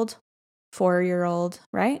 2-year-old, 4-year-old,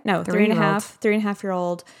 right? No,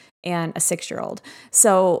 3.5-year-old, and a 6-year-old.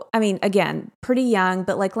 So, I mean, again, pretty young,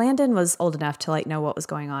 but like Landon was old enough to like know what was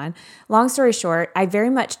going on. Long story short, I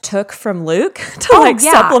very much took from Luke to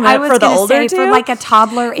supplement for the older two. For like a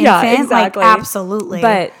toddler infant, exactly. like absolutely.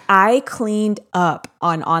 But I cleaned up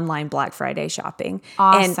on online Black Friday shopping.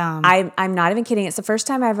 Awesome. And I'm not even kidding. It's the first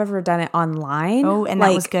time I've ever done it online. Oh, and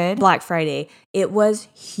that was good? Black Friday. It was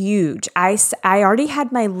huge. I already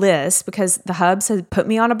had my list because the Hubs had put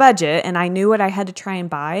me on a budget and I knew what I had to try and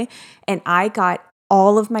buy. And I got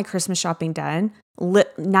all of my Christmas shopping done,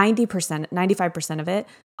 90%, 95% of it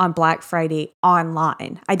on Black Friday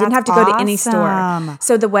online. I didn't have to go to any store.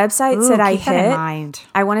 So the websites that I hit,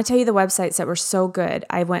 I want to tell you the websites that were so good.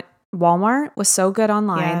 Walmart was so good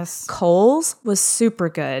online. Yes. Kohl's was super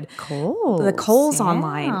good. The Kohl's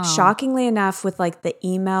online, shockingly enough, with like the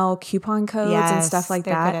email coupon codes and stuff like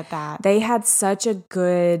they're that. good at that. They had such a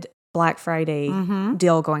good Black Friday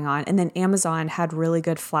deal going on. And then Amazon had really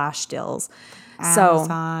good flash deals.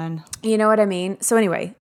 Amazon. So, you know what I mean? So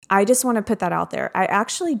anyway, I just want to put that out there. I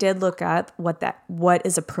actually did look up what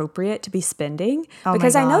is appropriate to be spending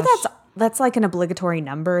because I know that's like an obligatory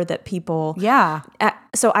number that people. Yeah.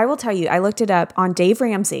 So I will tell you, I looked it up on Dave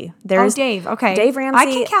Ramsey. Dave. Okay. Dave Ramsey. I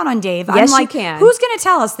can count on Dave. Yes, I'm like, you can. Who's going to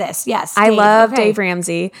tell us this? Yes. I love okay. Dave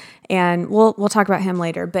Ramsey, and we'll talk about him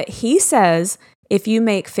later. But he says if you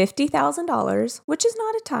make $50,000, which is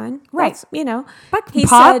not a ton, right? But he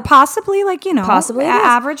said possibly possibly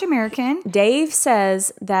average American. Dave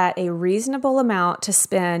says that a reasonable amount to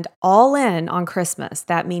spend all in on Christmas.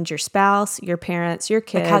 That means your spouse, your parents, your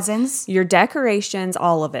kids, the cousins, your decorations,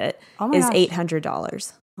 all of it is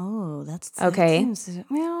 $800. Oh, that's okay.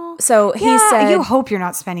 Well, so he said, you hope you're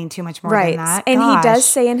not spending too much more than that. And he does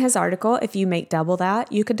say in his article, if you make double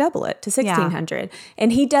that, you could double it to $1,600.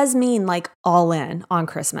 And he does mean like all in on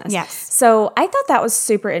Christmas. Yes. So I thought that was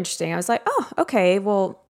super interesting. I was like, oh, okay.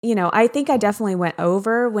 Well, I think I definitely went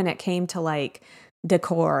over when it came to like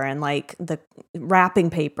decor and like the wrapping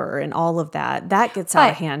paper and all of that. That gets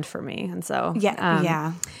out of hand for me. And so,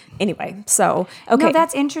 Anyway, so, okay. No,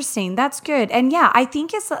 that's interesting. That's good. And I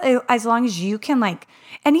think as long as you can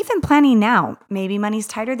and even planning now, maybe money's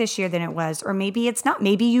tighter this year than it was, or maybe it's not.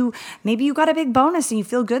 Maybe you got a big bonus and you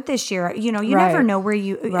feel good this year. You never know where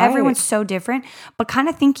everyone's so different, but kind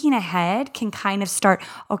of thinking ahead can kind of start,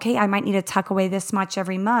 okay, I might need to tuck away this much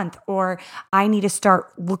every month, or I need to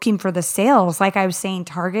start looking for the sales. Like I was saying,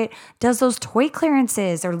 Target does those toy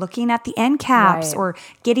clearances or looking at the end caps Right. or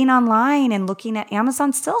getting online and looking at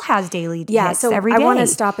Amazon still has daily hits So every I day. want to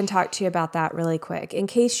stop and talk to you about that really quick. In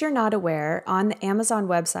case you're not aware, on the Amazon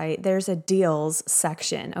website, there's a deals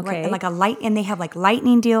section. Okay. Right, and and they have like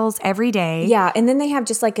lightning deals every day. Yeah, and then they have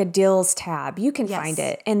just like a deals tab. You can Yes. find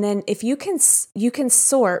it. And then if you can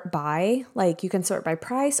sort by, like you can sort by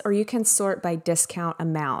price or you can sort by discount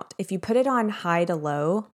amount. If you put it on high to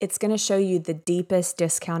low, it's going to show you the deepest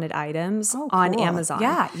discounted items on cool. Amazon.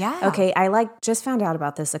 Yeah. Okay, I just found out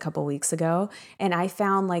about this a couple weeks ago, and I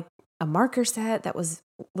found like a marker set that was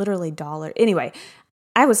literally $1. Anyway,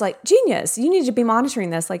 I was like, genius. You need to be monitoring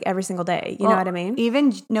this like every single day. You know what I mean?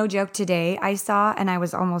 Even no joke today, I saw and I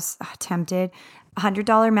was almost tempted.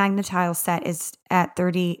 $100 Magna-Tile set is at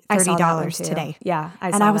 $30 today. Yeah,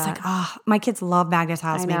 I was like, oh, my kids love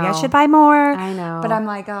Magna-Tiles. Maybe I know. should buy more. I know. But I'm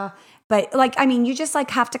like, but like, I mean, you just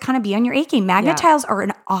like have to kind of be on your A game. Magna-Tiles are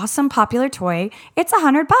an awesome, popular toy. It's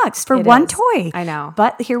 $100 for one toy. I know.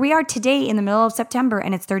 But here we are today in the middle of September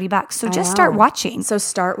and it's $30. So just start watching. So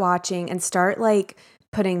start watching and start like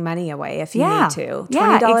putting money away if you need to.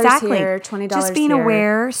 $20 exactly. here, $20 just being here.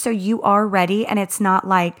 aware so you are ready and it's not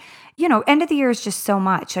like, end of the year is just so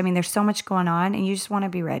much. I mean, there's so much going on and you just want to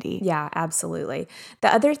be ready. Yeah, absolutely.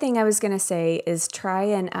 The other thing I was going to say is try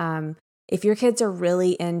and if your kids are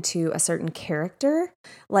really into a certain character,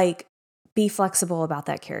 like be flexible about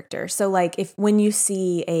that character. So like when you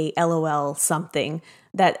see a LOL something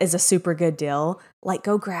that is a super good deal, like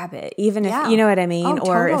go grab it, even if, you know what I mean?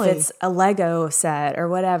 Or if it's a Lego set or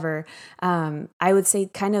whatever, I would say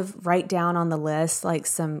kind of write down on the list, like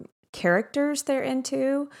some characters they're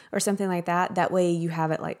into or something like that. That way you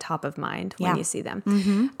have it like top of mind when you see them.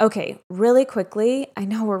 Mm-hmm. Okay, really quickly, I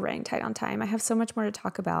know we're running tight on time. I have so much more to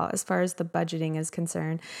talk about as far as the budgeting is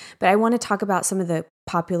concerned, but I want to talk about some of the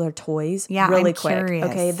popular toys really quick. Curious.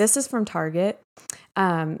 Okay, this is from Target.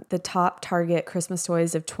 The top Target Christmas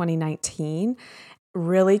toys of 2019.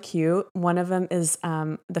 Really cute. One of them is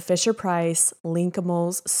the Fisher-Price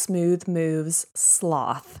Linkimals Smooth Moves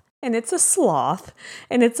Sloth. And it's a sloth,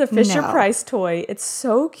 and it's a Fisher-Price toy. It's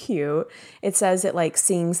so cute. It says it like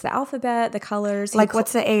sings the alphabet, the colors. Like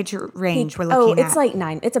what's the age range we're looking at? It's like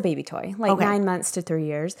 9. It's a baby toy, like 9 months to 3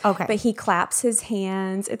 years. Okay. But he claps his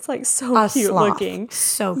hands. It's like so cute sloth. looking.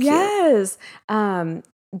 So cute. Yes.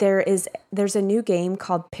 There's a new game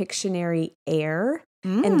called Pictionary Air.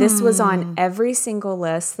 And this was on every single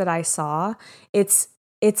list that I saw.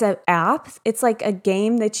 It's an app. It's like a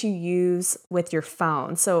game that you use with your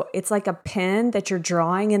phone. So it's like a pen that you're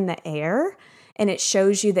drawing in the air, and it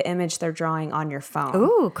shows you the image they're drawing on your phone.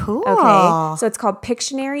 Ooh, cool. Okay. So it's called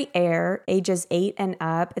Pictionary Air, ages 8 and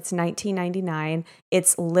up. It's $19.99.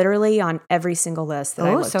 It's literally on every single list that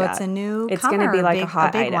I looked at. So it's a new It's going to be like a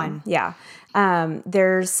hot big item. one. Yeah.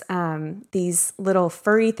 There's these little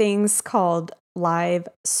furry things called live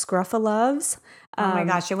Scruffaloves. Oh my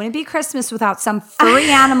gosh, it wouldn't be Christmas without some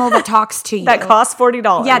furry animal that talks to you. That costs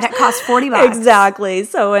 $40. Yeah, that costs $40. Exactly.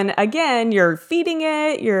 So, and again, you're feeding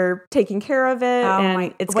it, you're taking care of it,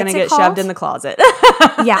 and it's going to get shoved in the closet.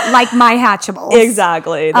 Yeah, like my Hatchimals.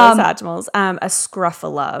 Exactly. Those Hatchimals. A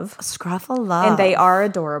Scruffalove. Scruffalove. And they are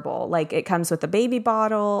adorable. Like it comes with a baby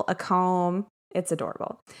bottle, a comb. It's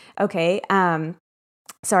adorable. Okay.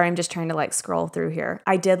 Sorry, I'm just trying to like scroll through here.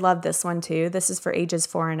 I did love this one too. This is for ages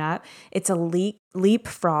 4 and up. It's a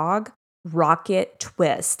Leapfrog Rocket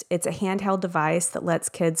Twist. It's a handheld device that lets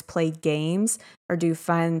kids play games or do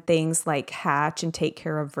fun things like hatch and take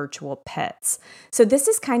care of virtual pets. So this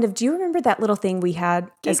is kind of, do you remember that little thing we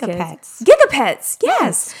had as kids? Gigapets.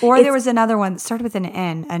 Yes. Or there was another one that started with an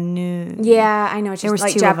N, a new. Yeah, I know. It's just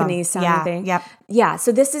like Japanese sounding thing. Yep. Yeah.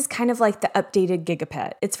 So this is kind of like the updated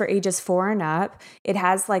Gigapet. It's for ages 4 and up. It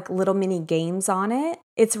has like little mini games on it.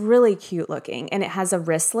 It's really cute looking, and it has a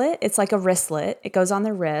wristlet. It's like a wristlet. It goes on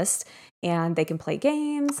the wrist, and they can play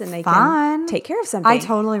games and they can take care of something. I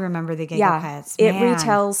totally remember the Gigapets. Yeah, it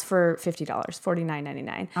retails for $50,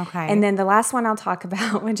 $49.99. Okay. And then the last one I'll talk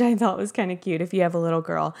about, which I thought was kind of cute if you have a little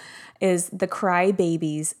girl, is the Cry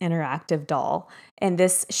Babies interactive doll. And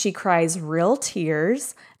this, she cries real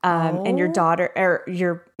tears. And your daughter or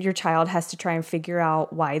your child has to try and figure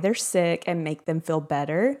out why they're sick and make them feel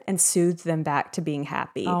better and soothe them back to being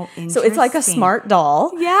happy. Oh, so it's like a smart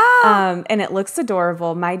doll. Yeah. And it looks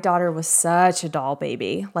adorable. My daughter was such a doll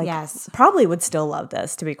baby. Like, yes. Probably would still love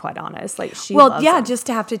this, to be quite honest. Like she loves them. Just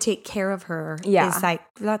to have to take care of her is like,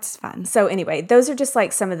 that's fun. So anyway, those are just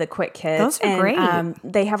like some of the quick hits. Those are great.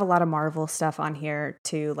 They have a lot of Marvel stuff on here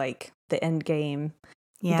too, like the Endgame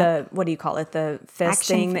the, what do you call it? The fist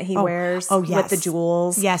thing that he wears yes. with the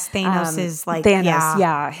jewels. Yes, Thanos is like,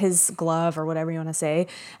 Thanos, his glove or whatever you want to say.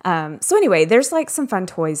 So anyway, there's like some fun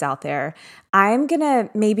toys out there. I'm going to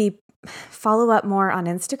maybe follow up more on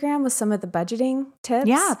Instagram with some of the budgeting tips.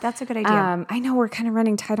 Yeah, that's a good idea. I know we're kind of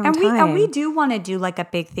running tight on time. And we do want to do like a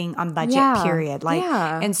big thing on budget, period. Like,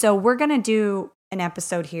 and so we're going to do an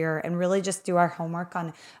episode here and really just do our homework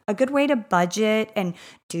on a good way to budget. And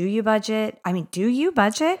do you budget? I mean, do you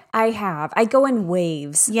budget? I go in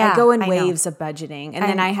waves. Yeah, I go in waves of budgeting. And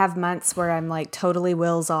then I have months where I'm like totally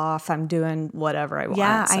wheels off. I'm doing whatever I want.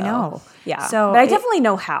 Yeah, I know. Yeah. So but I definitely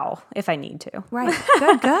know how if I need to. Right.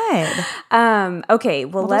 Good. Okay.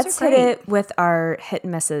 Well, let's hit it with our hit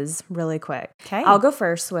and misses really quick. Okay. I'll go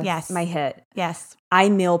first with my hit. Yes. I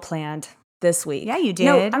meal planned this week. Yeah, you did.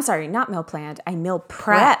 No, I'm sorry, not meal planned. I meal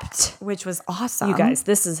prepped, which was awesome. You guys,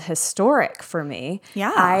 this is historic for me.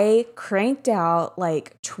 Yeah. I cranked out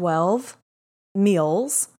like 12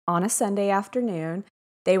 meals on a Sunday afternoon.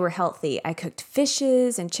 They were healthy. I cooked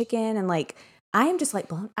fishes and chicken and like, I am just like,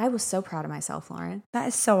 I was so proud of myself, Lauren. That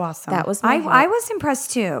is so awesome. That was I was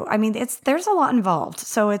impressed too. I mean, there's a lot involved.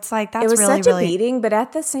 So it's like, that's really, it was such a beating, but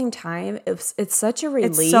at the same time, it's such a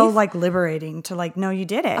relief. It's so like liberating to like, no, you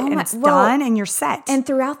did it and it's done and you're set. And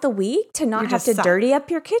throughout the week to not have to dirty up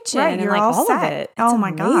your kitchen and you're like all set. of it. Oh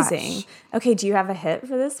my amazing. Gosh. Okay. Do you have a hit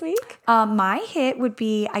for this week? My hit would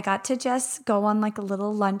be, I got to just go on like a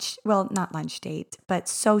little lunch, well, not lunch date, but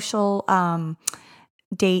social,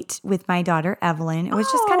 date with my daughter Evelyn. It was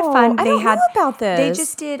just kind of fun. I don't know about this. They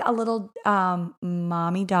just did a little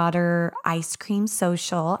mommy daughter ice cream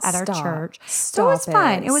social at our church. So it was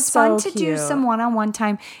fun. It was fun to do some one-on-one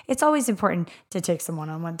time. It's always important to take some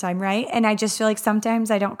one-on-one time, right? And I just feel like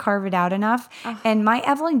sometimes I don't carve it out enough. And my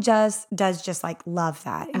Evelyn does just like love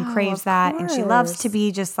that and craves that, and she loves to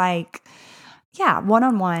be just like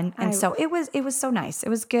one-on-one. And so it was so nice. It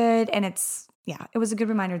was good, and it was a good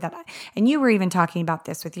reminder and you were even talking about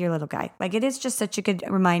this with your little guy. Like, it is just such a good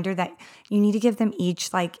reminder that you need to give them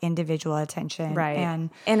each like individual attention. Right.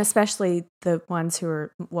 And especially the ones who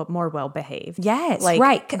are more well-behaved. Yes. Like,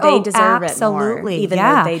 right. They deserve absolutely. it more, even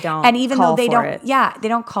though they don't. And even though they don't, it. they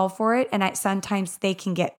don't call for it. And sometimes they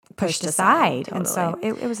can get pushed aside. Totally. And so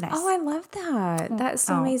it was nice. Oh, I love that. That's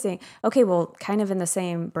so amazing. Okay. Well, kind of in the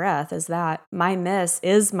same breath as that, my miss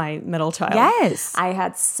is my middle child. Yes. I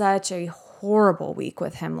had such a horrible week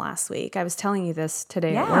with him last week. I was telling you this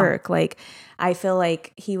today at work. Like, I feel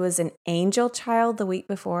like he was an angel child the week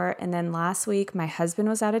before. And then last week, my husband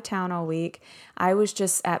was out of town all week. I was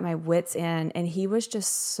just at my wit's end, and he was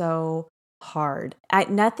just so hard.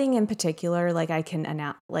 Nothing in particular, like I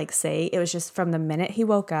can say. It was just from the minute he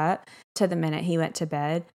woke up to the minute he went to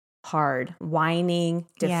bed. Hard, whining,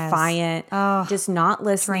 defiant, just not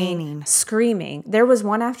listening, screaming. There was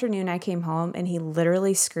one afternoon I came home and he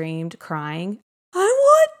literally screamed, crying, "I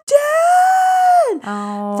want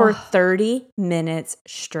dad!" for 30 minutes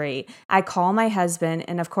straight. I call my husband,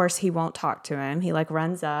 and of course he won't talk to him. He like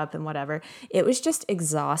runs up and whatever. It was just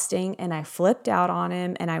exhausting, and I flipped out on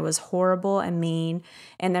him, and I was horrible and mean.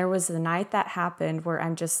 And there was the night that happened where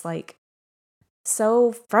I'm just like,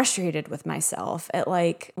 so frustrated with myself at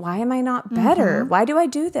like, why am I not better? Why do I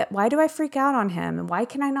do that? Why do I freak out on him? And why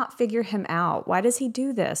can I not figure him out? Why does he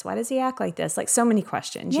do this? Why does he act like this? Like, so many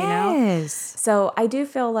questions, you know? So I do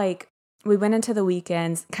feel like we went into the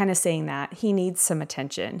weekends kind of saying that he needs some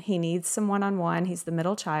attention. He needs some one-on-one. He's the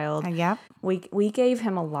middle child. Yep. We gave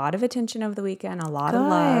him a lot of attention over the weekend, a lot of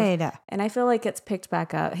love. And I feel like it's picked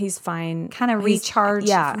back up. He's fine. Kind of recharged.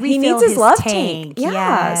 Yeah. He needs his love tank.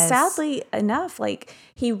 Yeah. Sadly enough, like,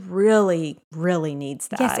 he really, really needs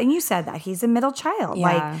that. Yes, and you said that. He's a middle child. Yeah,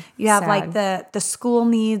 like, you have like the school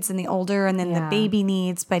needs and the older, and then the baby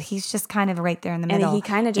needs, but he's just kind of right there in the middle. And he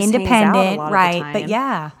kind of just independent, hangs out a lot of the time. But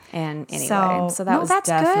And anyway, so that was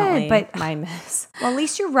definitely my miss. Well, at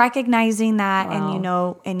least you're recognizing that, and you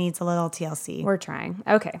know it needs a little TLC. We're trying.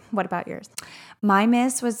 Okay, what about yours? My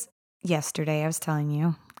miss was yesterday. I was telling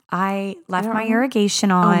you, I left my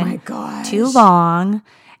irrigation on too long.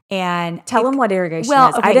 And tell them what irrigation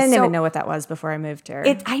is. I didn't even know what that was before I moved here.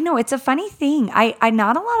 I know, it's a funny thing. I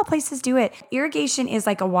not a lot of places do it. Irrigation is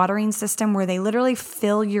like a watering system where they literally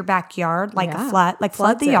fill your backyard like a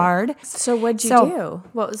flood the yard. So what'd you do?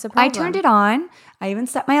 What was the problem? I turned it on. I even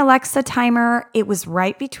set my Alexa timer. It was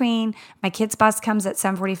right between my kid's bus comes at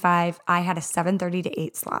 7:45. I had a 7:30 to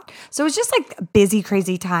 8 slot. So it was just like a busy,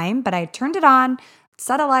 crazy time, but I turned it on,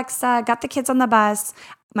 set Alexa, got the kids on the bus.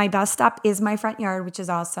 my bus stop is my front yard, which is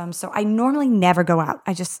awesome. So I normally never go out.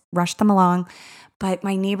 I just rush them along. But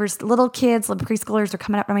my neighbors, little kids, little preschoolers were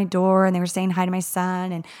coming up to my door and they were saying hi to my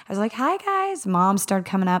son. And I was like, hi, guys. Mom started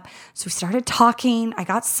coming up. So we started talking. I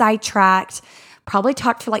got sidetracked. Probably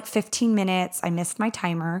talked for like 15 minutes. I missed my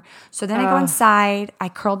timer. So then I go inside. I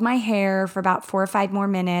curled my hair for about 4 or 5 more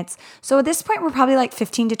minutes. So at this point, we're probably like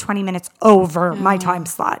 15 to 20 minutes over my time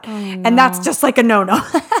slot. And that's just like a no-no.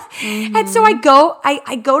 And so I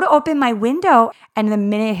go to open my window, and the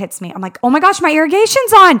minute it hits me, I'm like, oh my gosh, my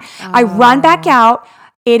irrigation's on. I run back out.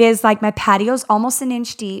 It is like my patio's almost an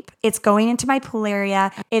inch deep. It's going into my pool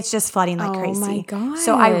area. It's just flooding like crazy. Oh my gosh.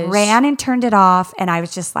 So I ran and turned it off, and I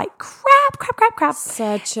was just like, crap. It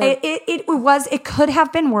could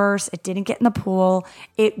have been worse. It didn't get in the pool.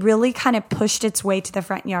 It really kind of pushed its way to the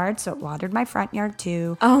front yard, so it watered my front yard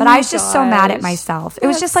too. But I was just so mad at myself. It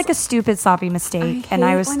was just like a stupid, sloppy mistake, and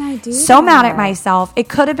I was so mad at myself. It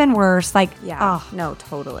could have been worse. Like, no,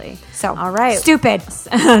 totally. So, all right, stupid.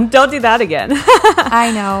 Don't do that again.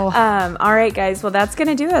 I know. All right, guys. Well, that's going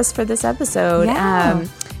to do us for this episode. Yeah.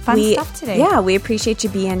 Fun stuff today. Yeah, we appreciate you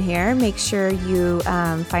being here. Make sure you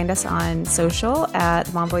find us on social at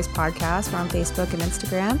the Mom Voice Podcast. We're on Facebook and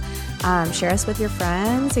Instagram. Share us with your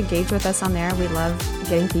friends. Engage with us on there. We love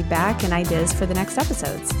getting feedback and ideas for the next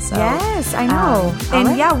episodes. So, yes, I know.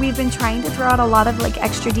 And we've been trying to throw out a lot of like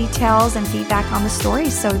extra details and feedback on the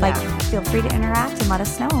stories. So feel free to interact and let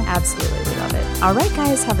us know. Absolutely. We love it. All right,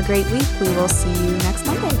 guys. Have a great week. We will see you next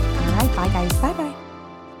Monday. All right. Bye, guys. Bye-bye.